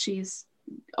 I know she's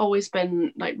always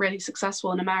been like really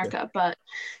successful in America, but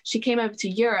she came over to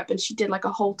Europe and she did like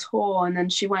a whole tour, and then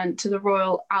she went to the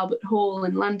Royal Albert Hall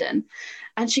in London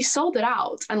and she sold it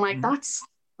out. And like that's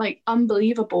like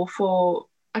unbelievable for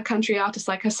a country artist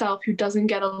like herself who doesn't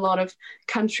get a lot of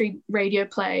country radio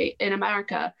play in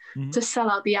America to sell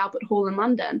out the Albert Hall in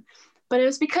London. But it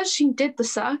was because she did the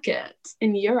circuit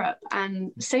in Europe.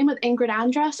 And same with Ingrid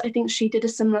Andress. I think she did a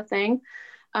similar thing.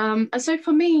 And so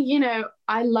for me, you know,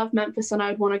 I love Memphis and I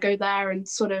would want to go there and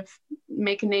sort of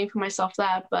make a name for myself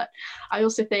there. But I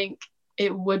also think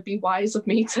it would be wise of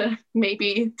me to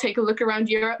maybe take a look around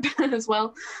Europe as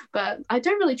well. But I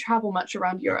don't really travel much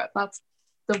around Europe. That's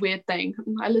the weird thing.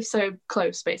 I live so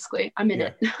close, basically. I'm in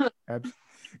it.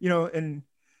 You know, and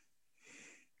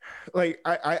like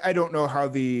I don't know how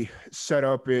the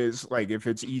setup is, like if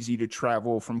it's easy to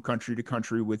travel from country to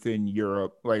country within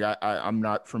Europe. Like I'm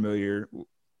not familiar,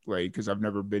 like because I've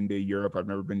never been to Europe, I've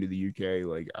never been to the UK.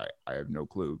 Like I have no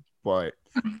clue, but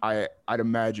I'd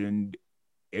imagine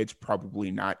it's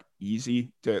probably not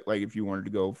easy to, like, if you wanted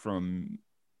to go from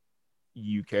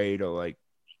UK to, like,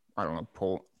 I don't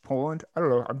know, Poland. I don't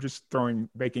know. I'm just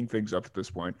making things up at this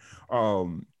point.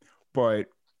 But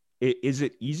is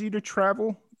it easy to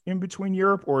travel in between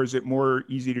Europe, or is it more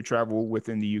easy to travel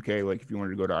within the UK? Like if you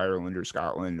wanted to go to Ireland or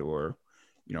Scotland or,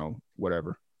 you know,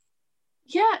 whatever.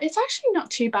 Yeah, it's actually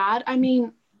not too bad. I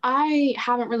mean, I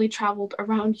haven't really traveled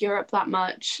around Europe that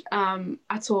much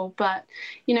at all, but,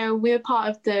 you know, we're part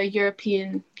of the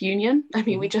European Union. I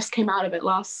mean, we just came out of it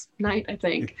last night, I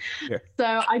think.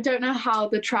 So I don't know how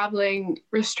the traveling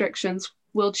restrictions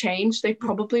will change. They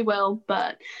probably will,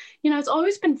 but, you know, it's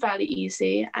always been fairly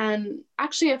easy. And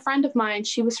actually a friend of mine,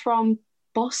 she was from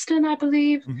Boston, I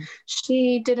believe.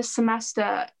 She did a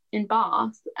semester in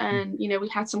Bath and, you know, we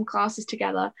had some classes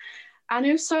together. And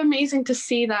it was so amazing to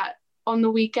see that on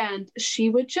the weekend, she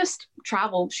would just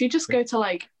travel. She'd just go to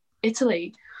like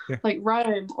Italy, like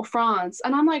Rome or France.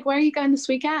 And I'm like, where are you going this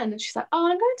weekend? And she's like, oh,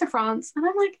 I'm going to France. And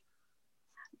I'm like,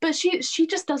 but she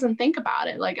just doesn't think about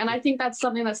it. Like, and I think that's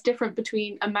something that's different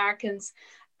between Americans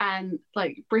and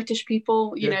like British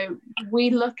people. You know,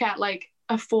 we look at like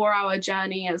a 4-hour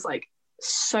journey as like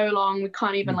so long. We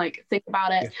can't even like think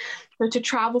about it. So to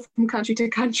travel from country to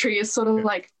country is sort of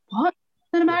like, what?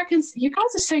 And Americans, you guys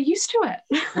are so used to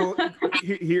it. Well,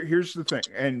 here's the thing,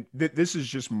 and this is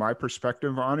just my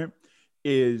perspective on it,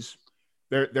 is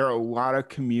there are a lot of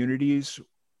communities,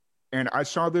 and I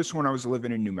saw this when I was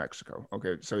living in New Mexico.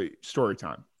 Okay, so story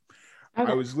time. Okay.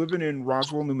 I was living in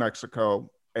Roswell, New Mexico,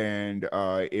 and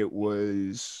it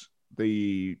was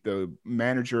the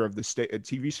manager of the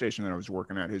TV station that I was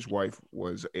working at. His wife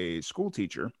was a school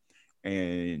teacher,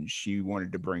 and she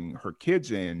wanted to bring her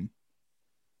kids in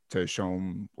to show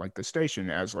them like the station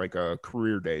as like a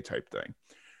career day type thing.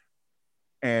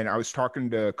 And I was talking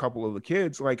to a couple of the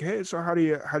kids like, hey, so how'd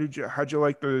you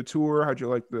like the tour? How'd you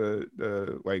like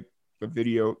the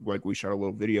video? Like we shot a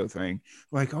little video thing.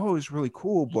 Like, oh, it was really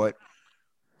cool, but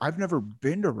I've never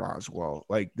been to Roswell.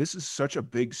 Like this is such a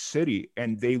big city,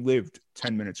 and they lived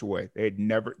 10 minutes away.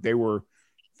 They were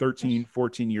 13,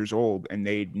 14 years old, and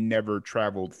they'd never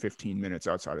traveled 15 minutes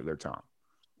outside of their town.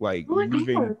 Like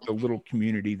leaving the little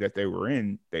community that they were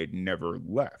in, they'd never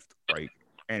left. Like,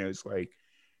 and it was like,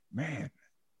 man,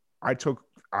 I took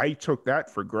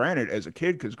that for granted as a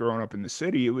kid, because growing up in the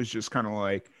city, it was just kind of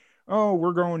like, oh,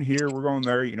 we're going here, we're going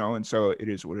there, you know, and so it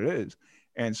is what it is.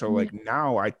 And so like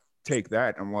now I take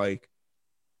that, I'm like,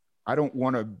 I don't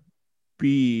want to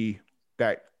be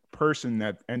that person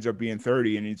that ends up being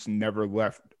 30 and he's never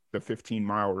left the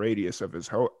 15-mile radius of his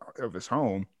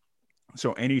home.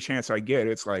 So any chance I get,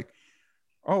 it's like,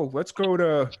 oh, let's go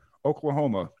to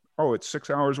Oklahoma. Oh, it's 6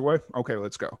 hours away. Okay,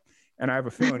 let's go. And I have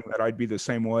a feeling that I'd be the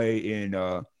same way in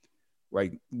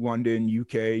like London,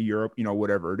 UK, Europe, you know,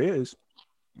 whatever it is,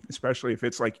 especially if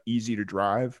it's like easy to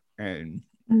drive and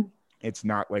it's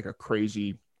not like a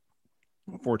crazy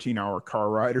 14-hour car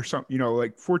ride or something, you know,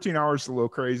 like 14 hours is a little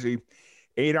crazy.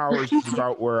 8 hours is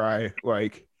about where I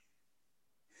like,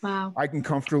 wow, I can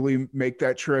comfortably make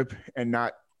that trip and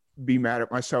not be mad at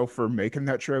myself for making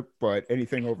that trip. But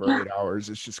anything over 8 hours,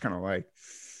 it's just kind of like,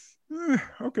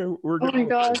 okay, we're good. Oh my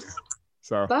gosh.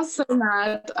 So that's so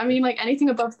mad. I mean, like anything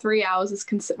above 3 hours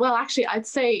is well, actually, I'd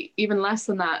say even less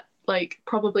than that. Like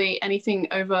probably anything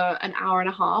over an hour and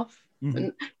a half,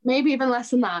 and maybe even less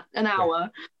than that, an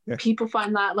hour. Yeah. People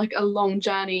find that like a long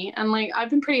journey. And like I've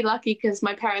been pretty lucky because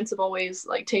my parents have always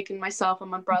like taken myself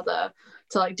and my brother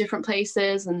to like different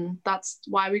places, and that's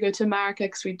why we go to America,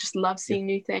 because we just love seeing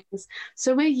new things.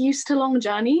 So we're used to long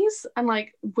journeys, and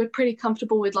like we're pretty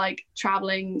comfortable with like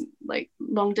traveling like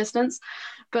long distance.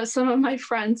 But some of my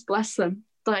friends, bless them,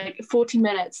 like 40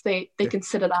 minutes, they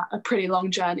consider that a pretty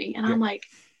long journey. And I'm like,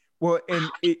 well, and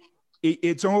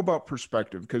it's all about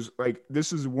perspective, because like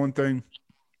this is one thing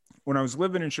when I was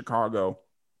living in Chicago,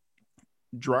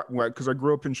 because I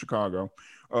grew up in Chicago,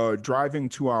 driving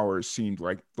 2 hours seemed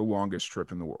like the longest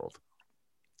trip in the world.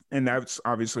 And that's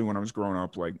obviously when I was growing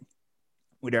up, like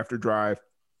we'd have to drive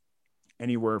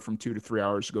anywhere from 2 to 3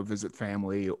 hours to go visit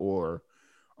family or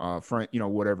friend,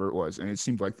 whatever it was. And it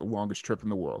seemed like the longest trip in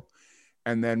the world.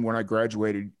 And then when I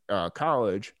graduated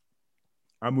college,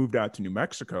 I moved out to New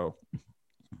Mexico.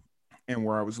 And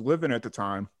where I was living at the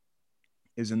time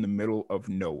is in the middle of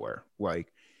nowhere.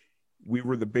 Like we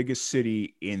were the biggest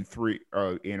city in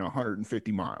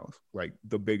 150 miles, like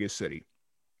the biggest city.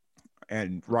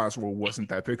 And Roswell wasn't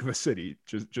that big of a city,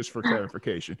 just for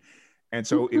clarification. And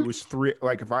so it was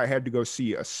like if I had to go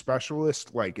see a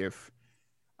specialist, like if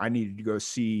I needed to go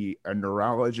see a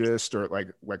neurologist or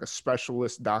like a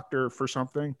specialist doctor for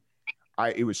something,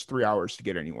 it was 3 hours to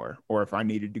get anywhere. Or if I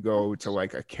needed to go to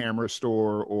like a camera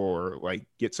store or like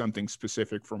get something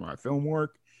specific for my film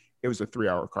work, it was a 3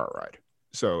 hour car ride.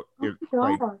 So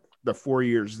like the 4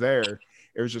 years there,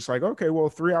 it was just like, okay, well,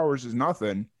 3 hours is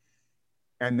nothing.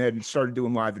 And then started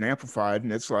doing live and amplified.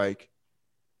 And it's like,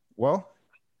 well,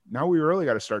 now we really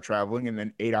got to start traveling. And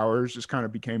then 8 hours just kind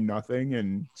of became nothing.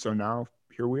 And so now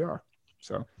here we are.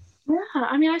 So yeah,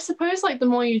 I mean, I suppose like the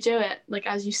more you do it, like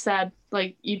as you said,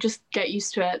 like you just get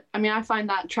used to it. I mean, I find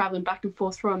that traveling back and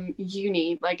forth from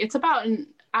uni, like it's about an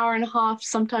hour and a half,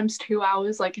 sometimes 2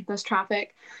 hours, like if there's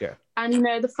traffic. Yeah. And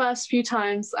the first few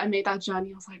times I made that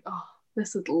journey, I was like, oh,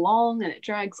 this is long and it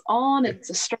drags on and it's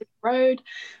a straight road.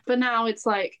 But now it's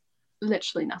like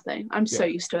literally nothing. I'm so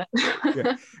used to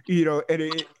it. And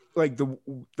it like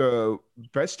the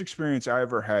best experience I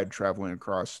ever had traveling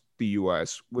across the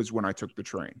US was when I took the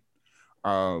train.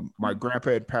 My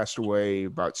grandpa had passed away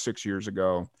about 6 years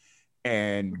ago,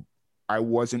 and I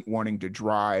wasn't wanting to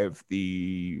drive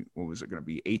what was it going to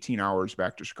be, 18 hours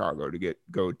back to Chicago to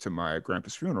go to my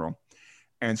grandpa's funeral.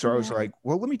 And so I was like,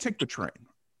 well, let me take the train.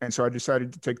 And so I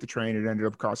decided to take the train. It ended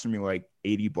up costing me like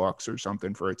 $80 or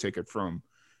something for a ticket from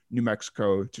New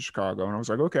Mexico to Chicago. And I was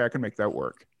like, okay, I can make that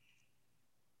work.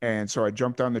 And so I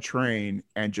jumped on the train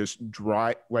and just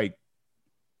drive, like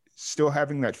still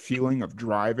having that feeling of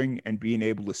driving and being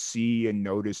able to see and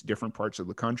notice different parts of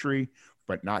the country,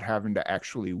 but not having to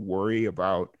actually worry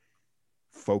about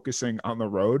focusing on the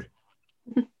road.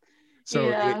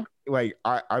 So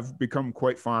I've become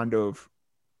quite fond of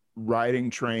riding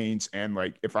trains, and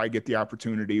like if I get the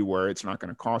opportunity where it's not going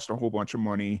to cost a whole bunch of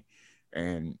money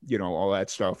and all that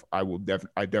stuff, I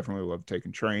definitely love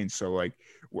taking trains. So like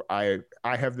I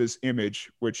have this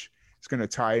image which is going to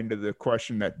tie into the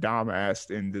question that Dom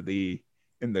asked in the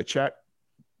chat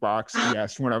box. He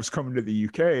asked when I was coming to the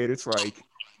UK, and it's like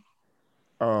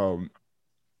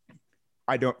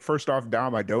first off,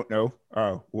 Dom, I don't know.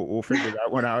 We'll figure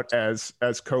that one out as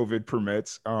COVID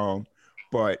permits.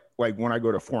 But like when I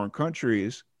go to foreign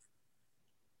countries,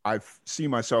 I see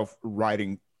myself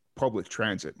riding public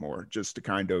transit more, just to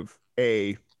kind of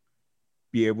be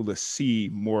able to see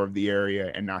more of the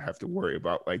area and not have to worry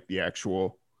about like the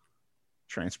actual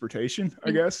transportation,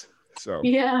 I guess. So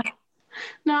yeah,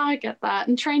 no, I get that.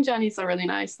 And train journeys are really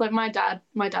nice. Like my dad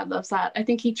loves that. I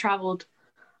think he traveled,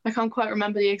 I can't quite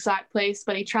remember the exact place,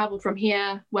 but he traveled from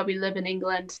here where we live in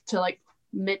England to like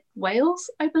mid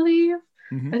Wales, I believe.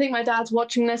 I think my dad's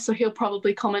watching this, so he'll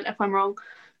probably comment if I'm wrong,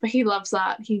 but he loves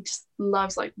that. He just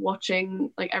loves like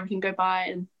watching like everything go by,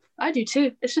 and I do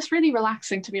too. It's just really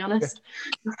relaxing, to be honest.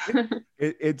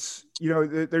 It's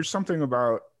there's something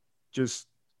about just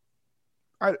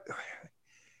I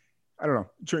don't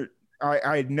know.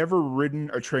 I had never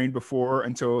ridden a train before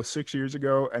until 6 years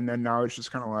ago, and then now it's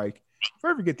just kind of like, if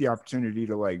I ever get the opportunity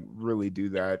to like really do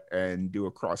that and do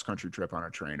a cross country trip on a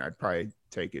train, I'd probably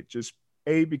take it. Just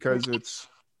because it's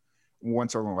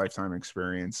once in a lifetime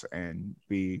experience, and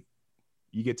B,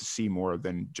 you get to see more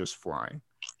than just flying,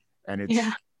 and it's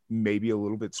maybe a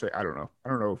little bit I don't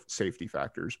know safety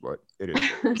factors, but it is.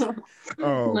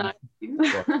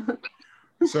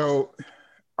 So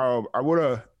I want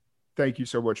to thank you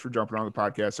so much for jumping on the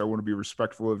podcast. I want to be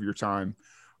respectful of your time.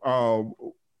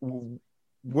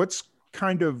 What's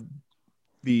kind of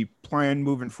the plan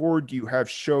moving forward? Do you have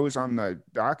shows on the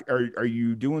dock? Are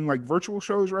you doing like virtual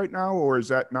shows right now, or is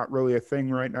that not really a thing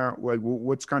right now? Like,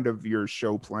 what's kind of your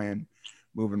show plan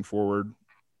moving forward?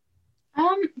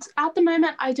 At the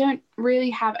moment, I don't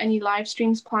really have any live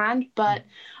streams planned, but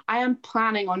I am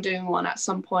planning on doing one at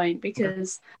some point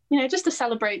because, just to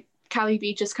celebrate Cali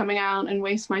Beaches coming out and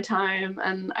waste my time.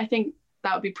 And I think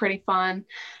that would be pretty fun.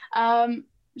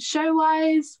 Show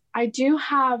wise, I do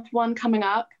have one coming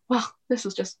up. Well, this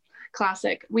was just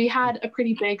classic. We had a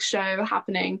pretty big show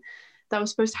happening that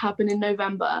was supposed to happen in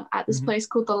November at this place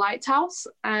called the Lighthouse.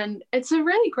 And it's a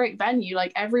really great venue.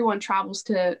 Like everyone travels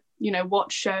to,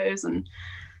 watch shows, and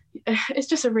it's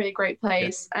just a really great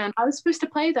place. Yeah. And I was supposed to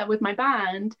play there with my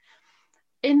band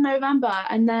in November.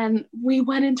 And then we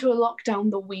went into a lockdown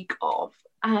the week of.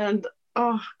 And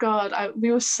oh God,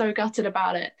 we were so gutted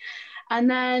about it. And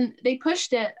then they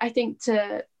pushed it, I think,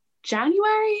 to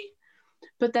January,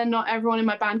 but then not everyone in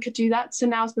my band could do that. So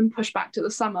now it's been pushed back to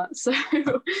the summer. So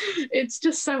it's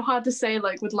just so hard to say,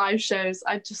 like with live shows,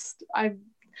 I've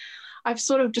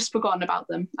sort of just forgotten about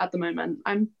them at the moment.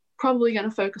 I'm probably going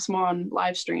to focus more on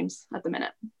live streams at the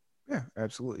minute. Yeah,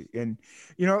 absolutely. And,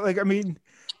 I mean,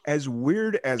 as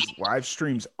weird as live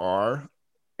streams are,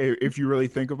 if you really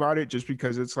think about it, just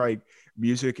because it's like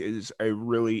music is a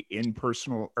really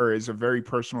impersonal, or is a very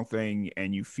personal thing,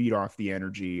 and you feed off the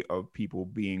energy of people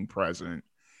being present,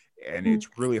 and it's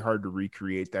really hard to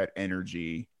recreate that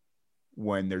energy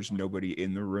when there's nobody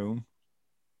in the room.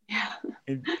 Yeah.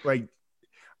 And, like,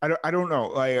 I don't know.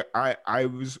 Like I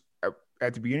was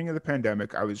at the beginning of the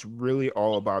pandemic, I was really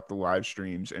all about the live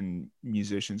streams and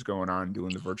musicians going on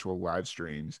doing the virtual live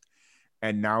streams.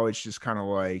 And now it's just kind of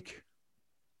like,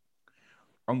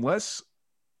 unless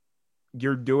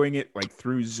you're doing it like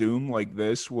through Zoom like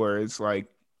this, where it's like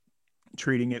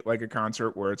treating it like a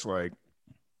concert, where it's like,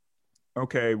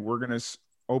 okay, we're going to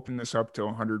open this up to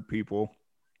 100 people,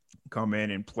 come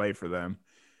in and play for them.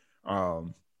 I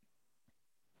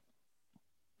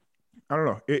don't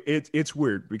know. It's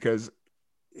weird because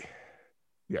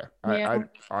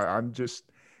I'm just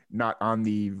not on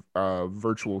the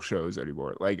virtual shows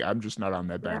anymore. Like I'm just not on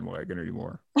that bandwagon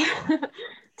anymore.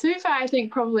 To be fair, I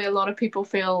think probably a lot of people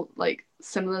feel like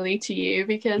similarly to you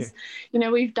because,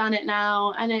 we've done it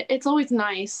now, and it's always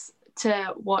nice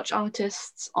to watch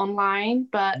artists online.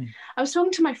 But I was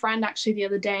talking to my friend actually the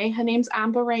other day. Her name's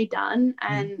Amber Ray Dunn,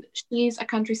 and she's a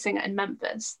country singer in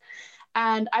Memphis.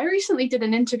 And I recently did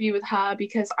an interview with her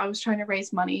because I was trying to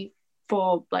raise money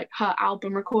for like her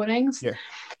album recordings. Yeah.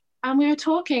 And we were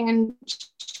talking, and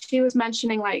she was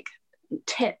mentioning like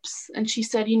tips, and she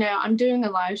said, I'm doing a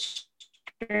live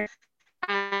stream,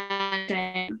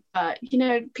 but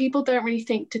people don't really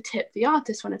think to tip the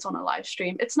artist when it's on a live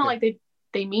stream. It's not like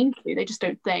they mean to, they just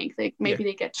don't think. They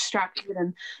get distracted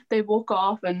and they walk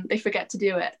off and they forget to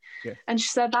do it. Yeah. And she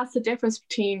said that's the difference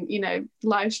between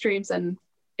live streams and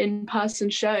in-person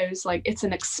shows. Like it's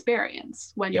an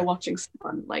experience when you're watching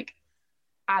someone like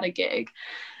at a gig.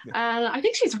 And I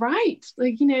think she's right.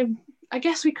 Like I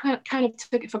guess we kind of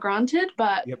took it for granted,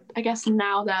 but I guess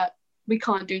now that we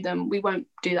can't do them, we won't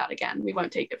do that again. We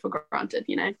won't take it for granted,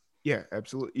 Yeah,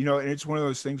 absolutely. And it's one of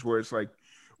those things where it's like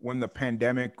when the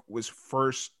pandemic was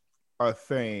first a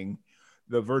thing,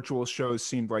 the virtual shows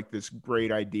seemed like this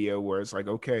great idea where it's like,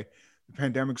 okay, the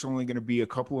pandemic's only going to be a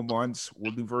couple of months.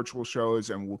 We'll do virtual shows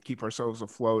and we'll keep ourselves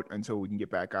afloat until we can get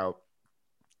back out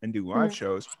and do live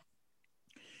shows.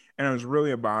 And I was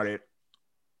really about it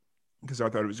because I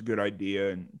thought it was a good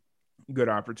idea and good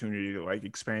opportunity to like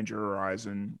expand your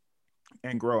horizon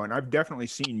and grow. And I've definitely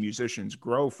seen musicians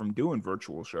grow from doing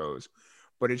virtual shows,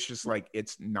 but it's just like,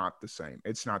 it's not the same.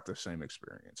 It's not the same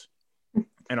experience.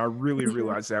 And I really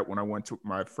realized that when I went to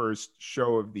my first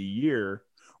show of the year,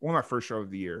 well, not first show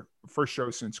of the year, first show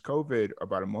since COVID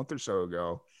about a month or so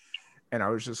ago. And I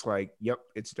was just like, yep,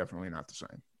 it's definitely not the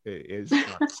same. It is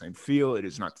not the same feel. It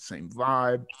is not the same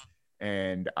vibe.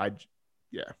 And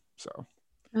so.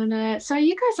 And so are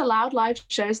you guys allowed live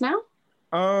shows now?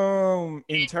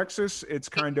 In Texas, it's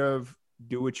kind of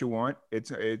do what you want.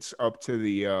 It's up to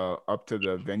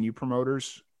the venue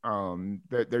promoters.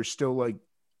 There's still like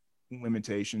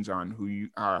limitations on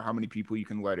how many people you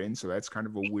can let in. So that's kind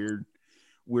of a weird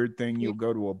thing. You'll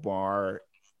go to a bar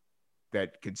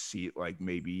that could seat like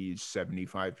maybe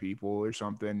 75 people or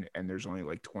something, and there's only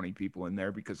like 20 people in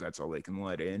there because that's all they can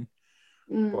let in.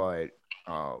 But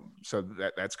so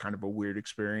that's kind of a weird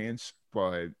experience.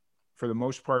 But for the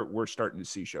most part, we're starting to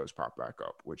see shows pop back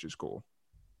up, which is cool.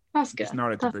 That's good. It's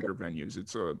not at the bigger venues.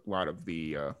 It's a lot of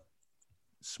the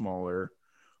smaller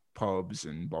pubs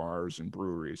and bars and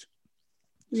breweries.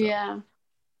 So. Yeah.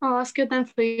 Oh, that's good then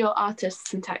for your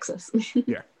artists in Texas.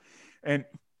 Yeah. And,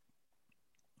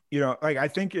 like I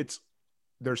think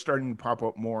they're starting to pop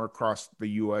up more across the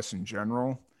U.S. in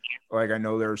general. Like I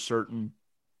know there are certain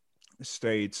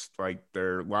states, like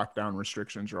their lockdown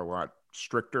restrictions are a lot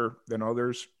stricter than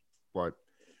others. But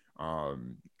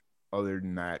other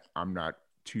than that, I'm not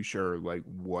too sure like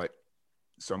what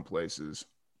some places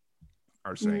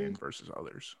are saying versus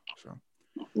others. So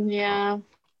yeah,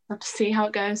 Have to see how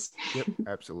it goes. Yep,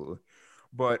 absolutely.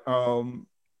 But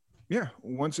yeah,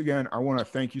 once again, I want to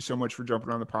thank you so much for jumping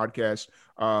on the podcast.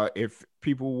 If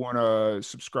people want to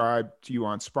subscribe to you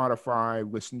on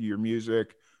Spotify, listen to your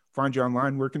music, find you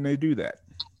online, where can they do that?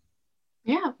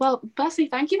 Yeah, well, firstly,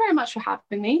 thank you very much for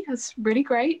having me. It's really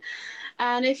great.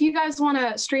 And if you guys want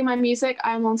to stream my music,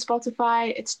 I'm on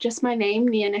Spotify. It's just my name,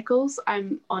 Nia Nicholls.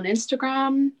 I'm on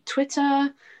Instagram,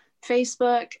 Twitter,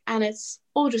 Facebook, and it's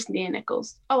all just Nia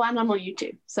Nicholls. Oh, and I'm on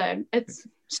YouTube. So it's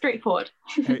straightforward.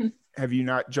 Hey, have you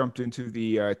not jumped into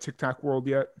the TikTok world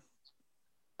yet?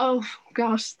 Oh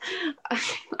gosh,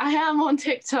 I am on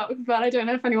TikTok, but I don't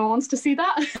know if anyone wants to see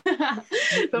that.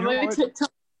 But my TikTok.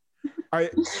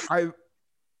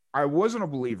 I wasn't a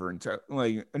believer in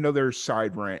like another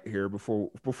side rant here before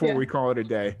we call it a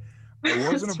day.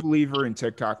 I wasn't a believer in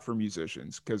TikTok for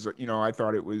musicians because I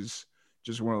thought it was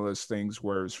just one of those things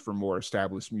where it's for more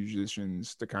established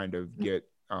musicians to kind of get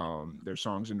their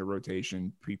songs into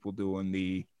rotation, people doing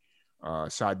the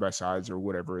side by sides or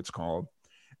whatever it's called.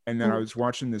 And then I was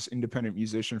watching this independent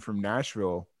musician from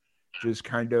Nashville just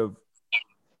kind of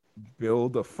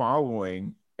build a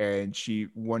following, and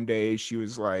one day she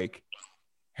was like,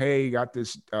 hey, got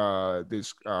this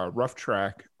rough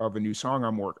track of a new song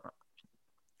I'm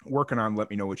working on, let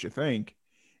me know what you think.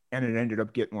 And it ended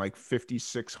up getting like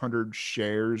 5,600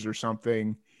 shares or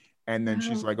something. And then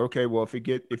she's like, okay, well,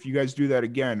 if you guys do that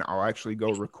again, I'll actually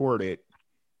go record it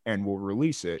and we'll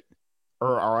release it,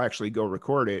 or I'll actually go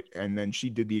record it. And then she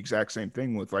did the exact same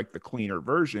thing with like the cleaner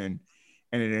version,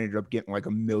 and it ended up getting like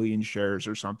 1 million shares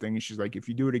or something. And she's like, if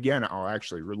you do it again, I'll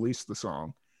actually release the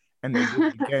song. And they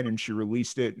did it again, and she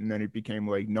released it, and then it became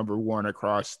like #1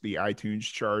 across the iTunes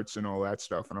charts and all that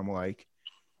stuff. And I'm like,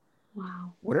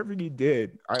 wow, whatever you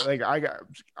did,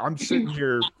 I'm sitting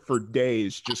here for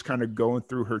days just kind of going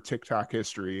through her TikTok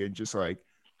history and just like,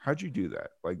 how'd you do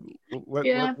that? Like,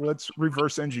 let's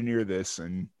reverse engineer this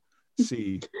and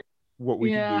see what we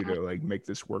can do to like make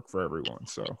this work for everyone.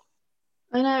 So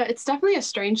I know it's definitely a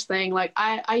strange thing. Like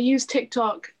I use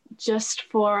TikTok just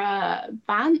for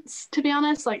bants, to be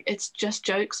honest. Like it's just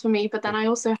jokes for me. But then I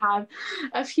also have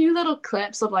a few little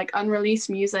clips of like unreleased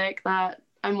music that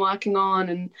I'm working on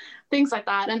and things like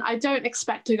that. And I don't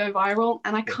expect to go viral.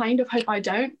 And I kind of hope I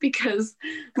don't, because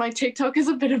my TikTok is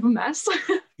a bit of a mess.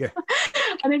 Yeah.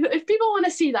 And if people want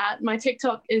to see that, my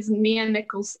TikTok is Nia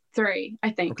Nicholls 3, I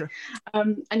think. Okay.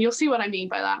 And you'll see what I mean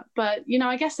by that. But,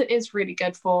 I guess it is really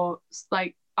good for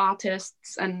like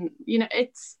artists, and,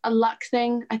 it's a luck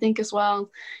thing, I think, as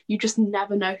well. You just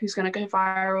never know who's going to go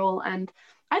viral. And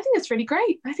I think it's really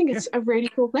great. I think it's a really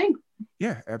cool thing.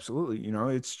 Yeah, absolutely.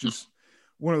 It's just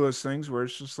one of those things where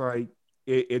it's just like,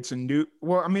 it's a new,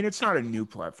 well, I mean, it's not a new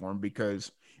platform,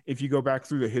 because if you go back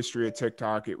through the history of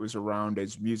TikTok, it was around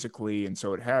as Musically. And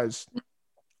so it has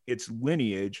its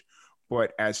lineage,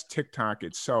 but as TikTok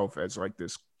itself, as like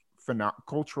this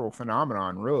cultural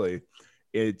phenomenon, really,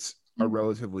 it's a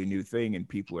relatively new thing, and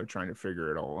people are trying to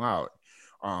figure it all out.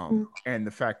 And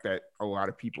the fact that a lot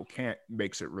of people can't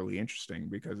makes it really interesting,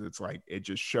 because it's like, it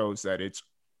just shows that it's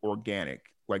organic.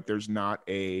 Like there's not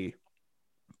a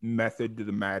method to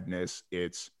the madness.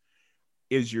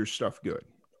 Is your stuff good,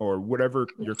 or whatever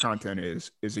your content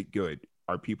is it good?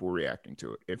 Are people reacting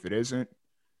to it? If it isn't,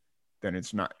 then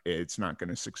it's not going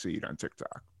to succeed on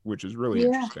TikTok, which is really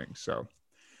interesting. So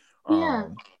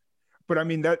but I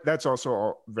mean, that's also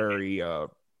all very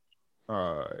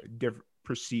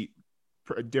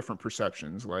different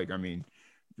perceptions. Like, I mean,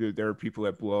 there are people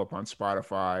that blow up on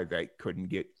Spotify that couldn't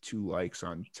get 2 likes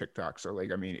on TikTok. So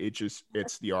like, I mean,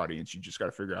 it's the audience. You just got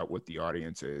to figure out what the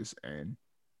audience is. And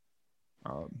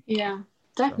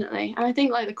definitely. And I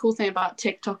think like the cool thing about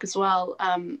TikTok as well,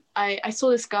 I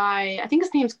saw this guy, I think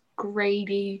his name's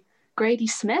Grady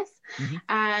Smith,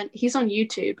 and he's on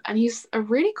YouTube, and he's a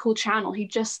really cool channel. He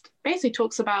just basically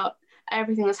talks about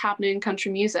everything that's happening in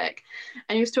country music.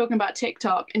 And he was talking about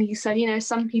TikTok, and he said,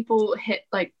 some people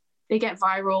they get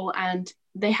viral and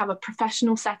they have a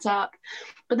professional setup,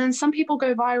 but then some people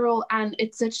go viral and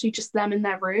it's actually just them in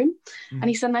their room. And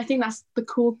he said, and I think that's the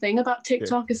cool thing about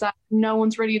TikTok, is that no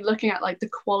one's really looking at like the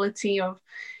quality of,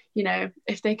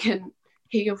 if they can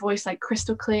hear your voice like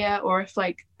crystal clear, or if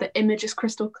like the image is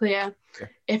crystal clear.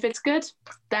 If it's good,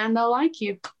 then they'll like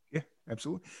you. Yeah,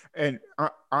 absolutely. And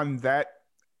on that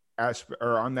aspect,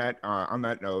 or on that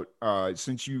note,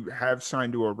 since you have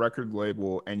signed to a record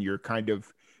label and you're kind of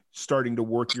starting to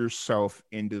work yourself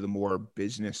into the more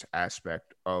business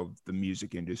aspect of the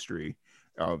music industry,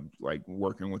 like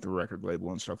working with a record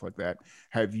label and stuff like that,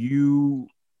 do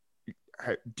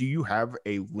you have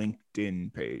a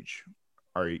LinkedIn page?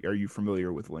 Are you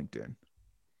familiar with LinkedIn?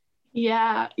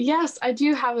 Yeah, yes, I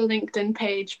do have a LinkedIn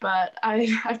page, but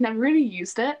I've never really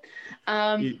used it.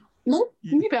 You- you-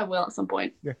 Maybe I will at some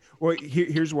point. yeah. Well,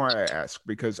 here's why I ask,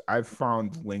 because I've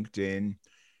found LinkedIn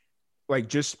like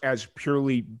just as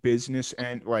purely business,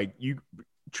 and like you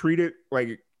treat it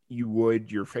like you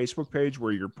would your Facebook page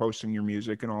where you're posting your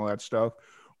music and all that stuff,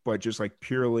 but just like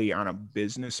purely on a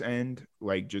business end,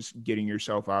 like just getting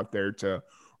yourself out there to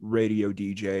radio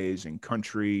DJs and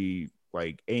country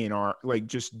like A&R, like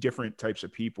just different types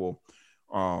of people.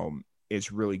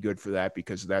 Is really good for that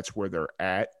because that's where they're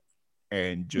at,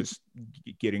 and just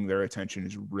getting their attention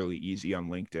is really easy on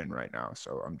LinkedIn right now.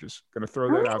 So I'm just going to throw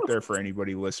that out there for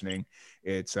anybody listening.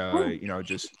 It's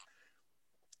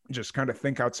just kind of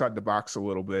think outside the box a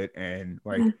little bit, and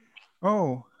like,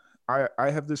 oh, I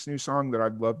have this new song that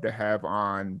I'd love to have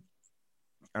on,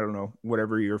 I don't know,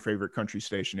 whatever your favorite country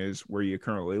station is where you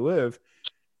currently live,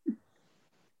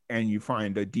 and you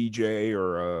find a DJ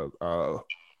or a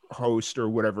host or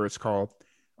whatever it's called,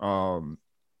 um,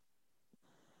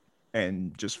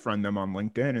 and just friend them on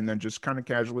LinkedIn, and then just kind of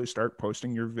casually start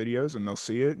posting your videos, and they'll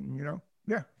see it, and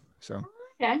yeah. So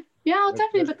Okay. Yeah, I'll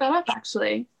definitely look that up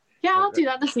actually. Yeah, I'll that, do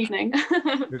that this evening.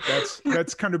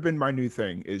 that's kind of been my new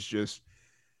thing, is just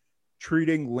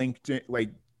treating LinkedIn like,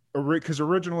 because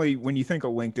originally when you think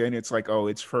of LinkedIn, it's like, oh,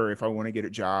 it's for if I want to get a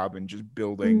job and just Mm,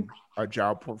 building a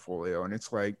job portfolio. And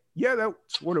it's like, yeah,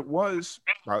 that's what it was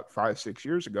about 5-6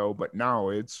 years ago, but now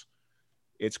it's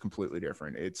completely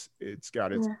different. It's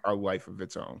got yeah. a life of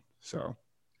its own. So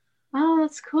Oh,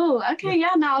 that's cool. yeah, Okay,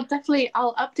 yeah, now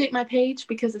I'll update my page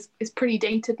because it's pretty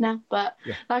dated now, but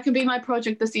yeah. that can be my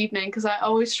project this evening because I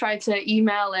always try to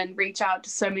email and reach out to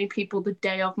so many people the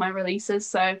day of my releases.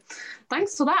 So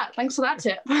thanks for that. Thanks for that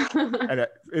tip. And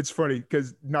it's funny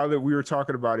because now that we were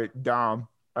talking about it, Dom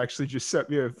actually just sent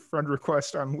me a friend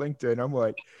request on LinkedIn. I'm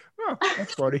like, oh,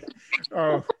 that's funny.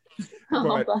 Uh,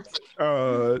 Oh,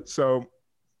 but so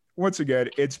once again,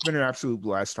 it's been an absolute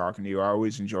blast talking to you. I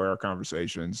always enjoy our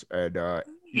conversations, and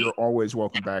you're always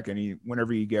welcome back.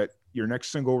 Whenever you get your next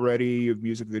single ready, a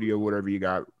music video, whatever you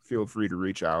got, feel free to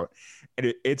reach out.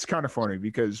 And it's kind of funny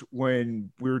because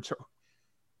when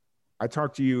I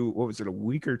talked to you, what was it, a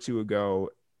week or two ago,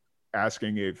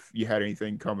 asking if you had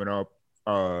anything coming up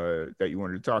that you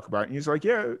wanted to talk about, and he's like,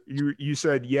 yeah, you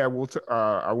said, yeah, I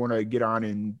want to get on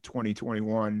in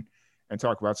 2021 and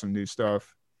talk about some new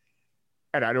stuff.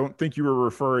 And I don't think you were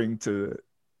referring to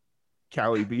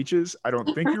Cali beaches. I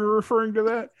don't think you were referring to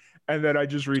that. And then I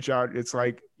just reach out. It's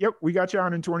like, yep, we got you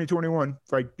on in 2021.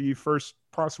 It's like the first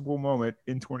possible moment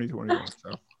in 2021.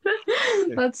 So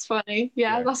yeah, that's funny.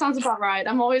 Yeah, yeah, that sounds about right.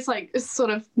 I'm always like sort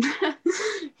of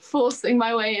forcing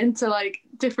my way into like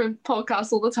different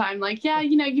podcasts all the time. Like, yeah,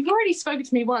 you've already spoken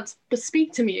to me once, but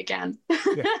speak to me again.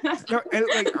 yeah. No, and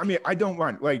like, I mean, I don't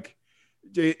mind. Like,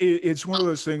 it's one of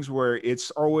those things where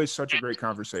it's always such a great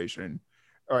conversation.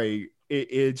 Like,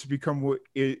 it's become what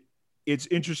it's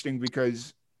interesting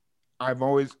because I've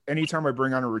always, anytime I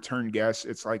bring on a return guest,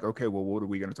 it's like, okay, well, what are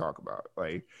we going to talk about?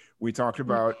 Like, we talked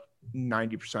about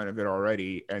 90% of it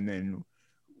already. And then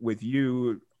with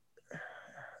you,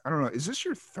 I don't know, is this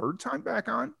your third time back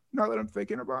on now that I'm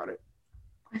thinking about it?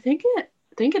 I think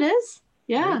it is.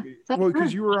 Yeah, Maybe. that's Well, because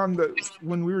right. you were on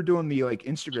when we were doing the like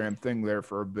Instagram thing there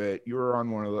for a bit, you were on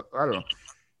one of the, I don't know,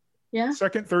 Yeah.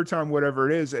 second, third time, whatever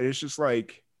it is. And it's just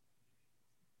like,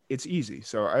 it's easy.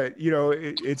 So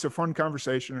it's a fun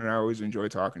conversation, and I always enjoy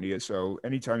talking to you. So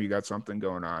anytime you got something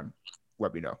going on,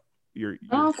 let me know. You're you're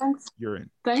Oh, thanks. you're in.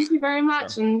 Thank you very So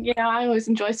much. And I always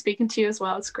enjoy speaking to you as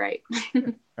well. It's great.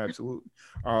 yeah, absolutely.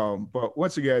 But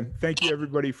once again, thank you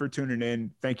everybody for tuning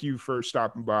in. Thank you for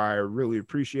stopping by. I really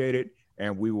appreciate it,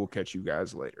 and we will catch you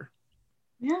guys later.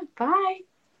 Yeah. Bye.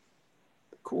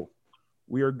 Cool.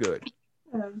 We are good.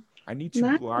 I need to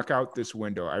Nice. block out this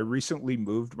window. I recently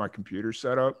moved my computer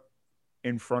setup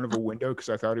in front of a window because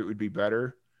I thought it would be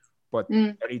better. But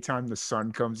Mm. anytime the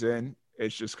sun comes in,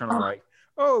 it's just kind of Oh, like,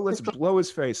 oh, let's it's blow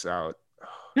his face out.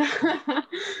 Yeah,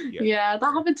 yeah,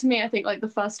 that happened to me. I think like the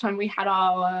first time we had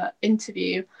our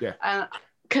interview, yeah,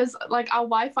 because like our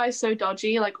Wi-Fi is so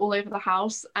dodgy, like all over the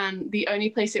house, and the only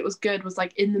place it was good was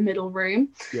like in the middle room,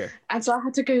 yeah. and so I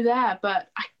had to go there. But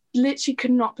I literally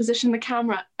could not position the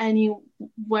camera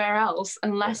anywhere else Yeah.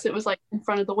 unless it was like in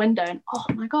front of the window. And oh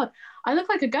my god, I look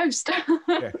like a ghost.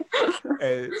 Yeah.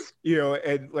 And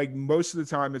and like most of the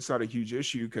time it's not a huge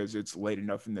issue because it's late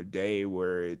enough in the day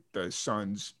where the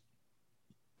sun's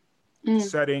Mm.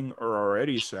 setting or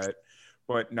already set.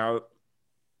 But now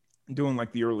doing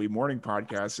like the early morning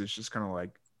podcast is just kind of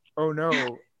like, oh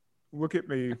no, look at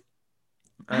me.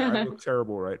 I look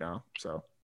terrible right now. So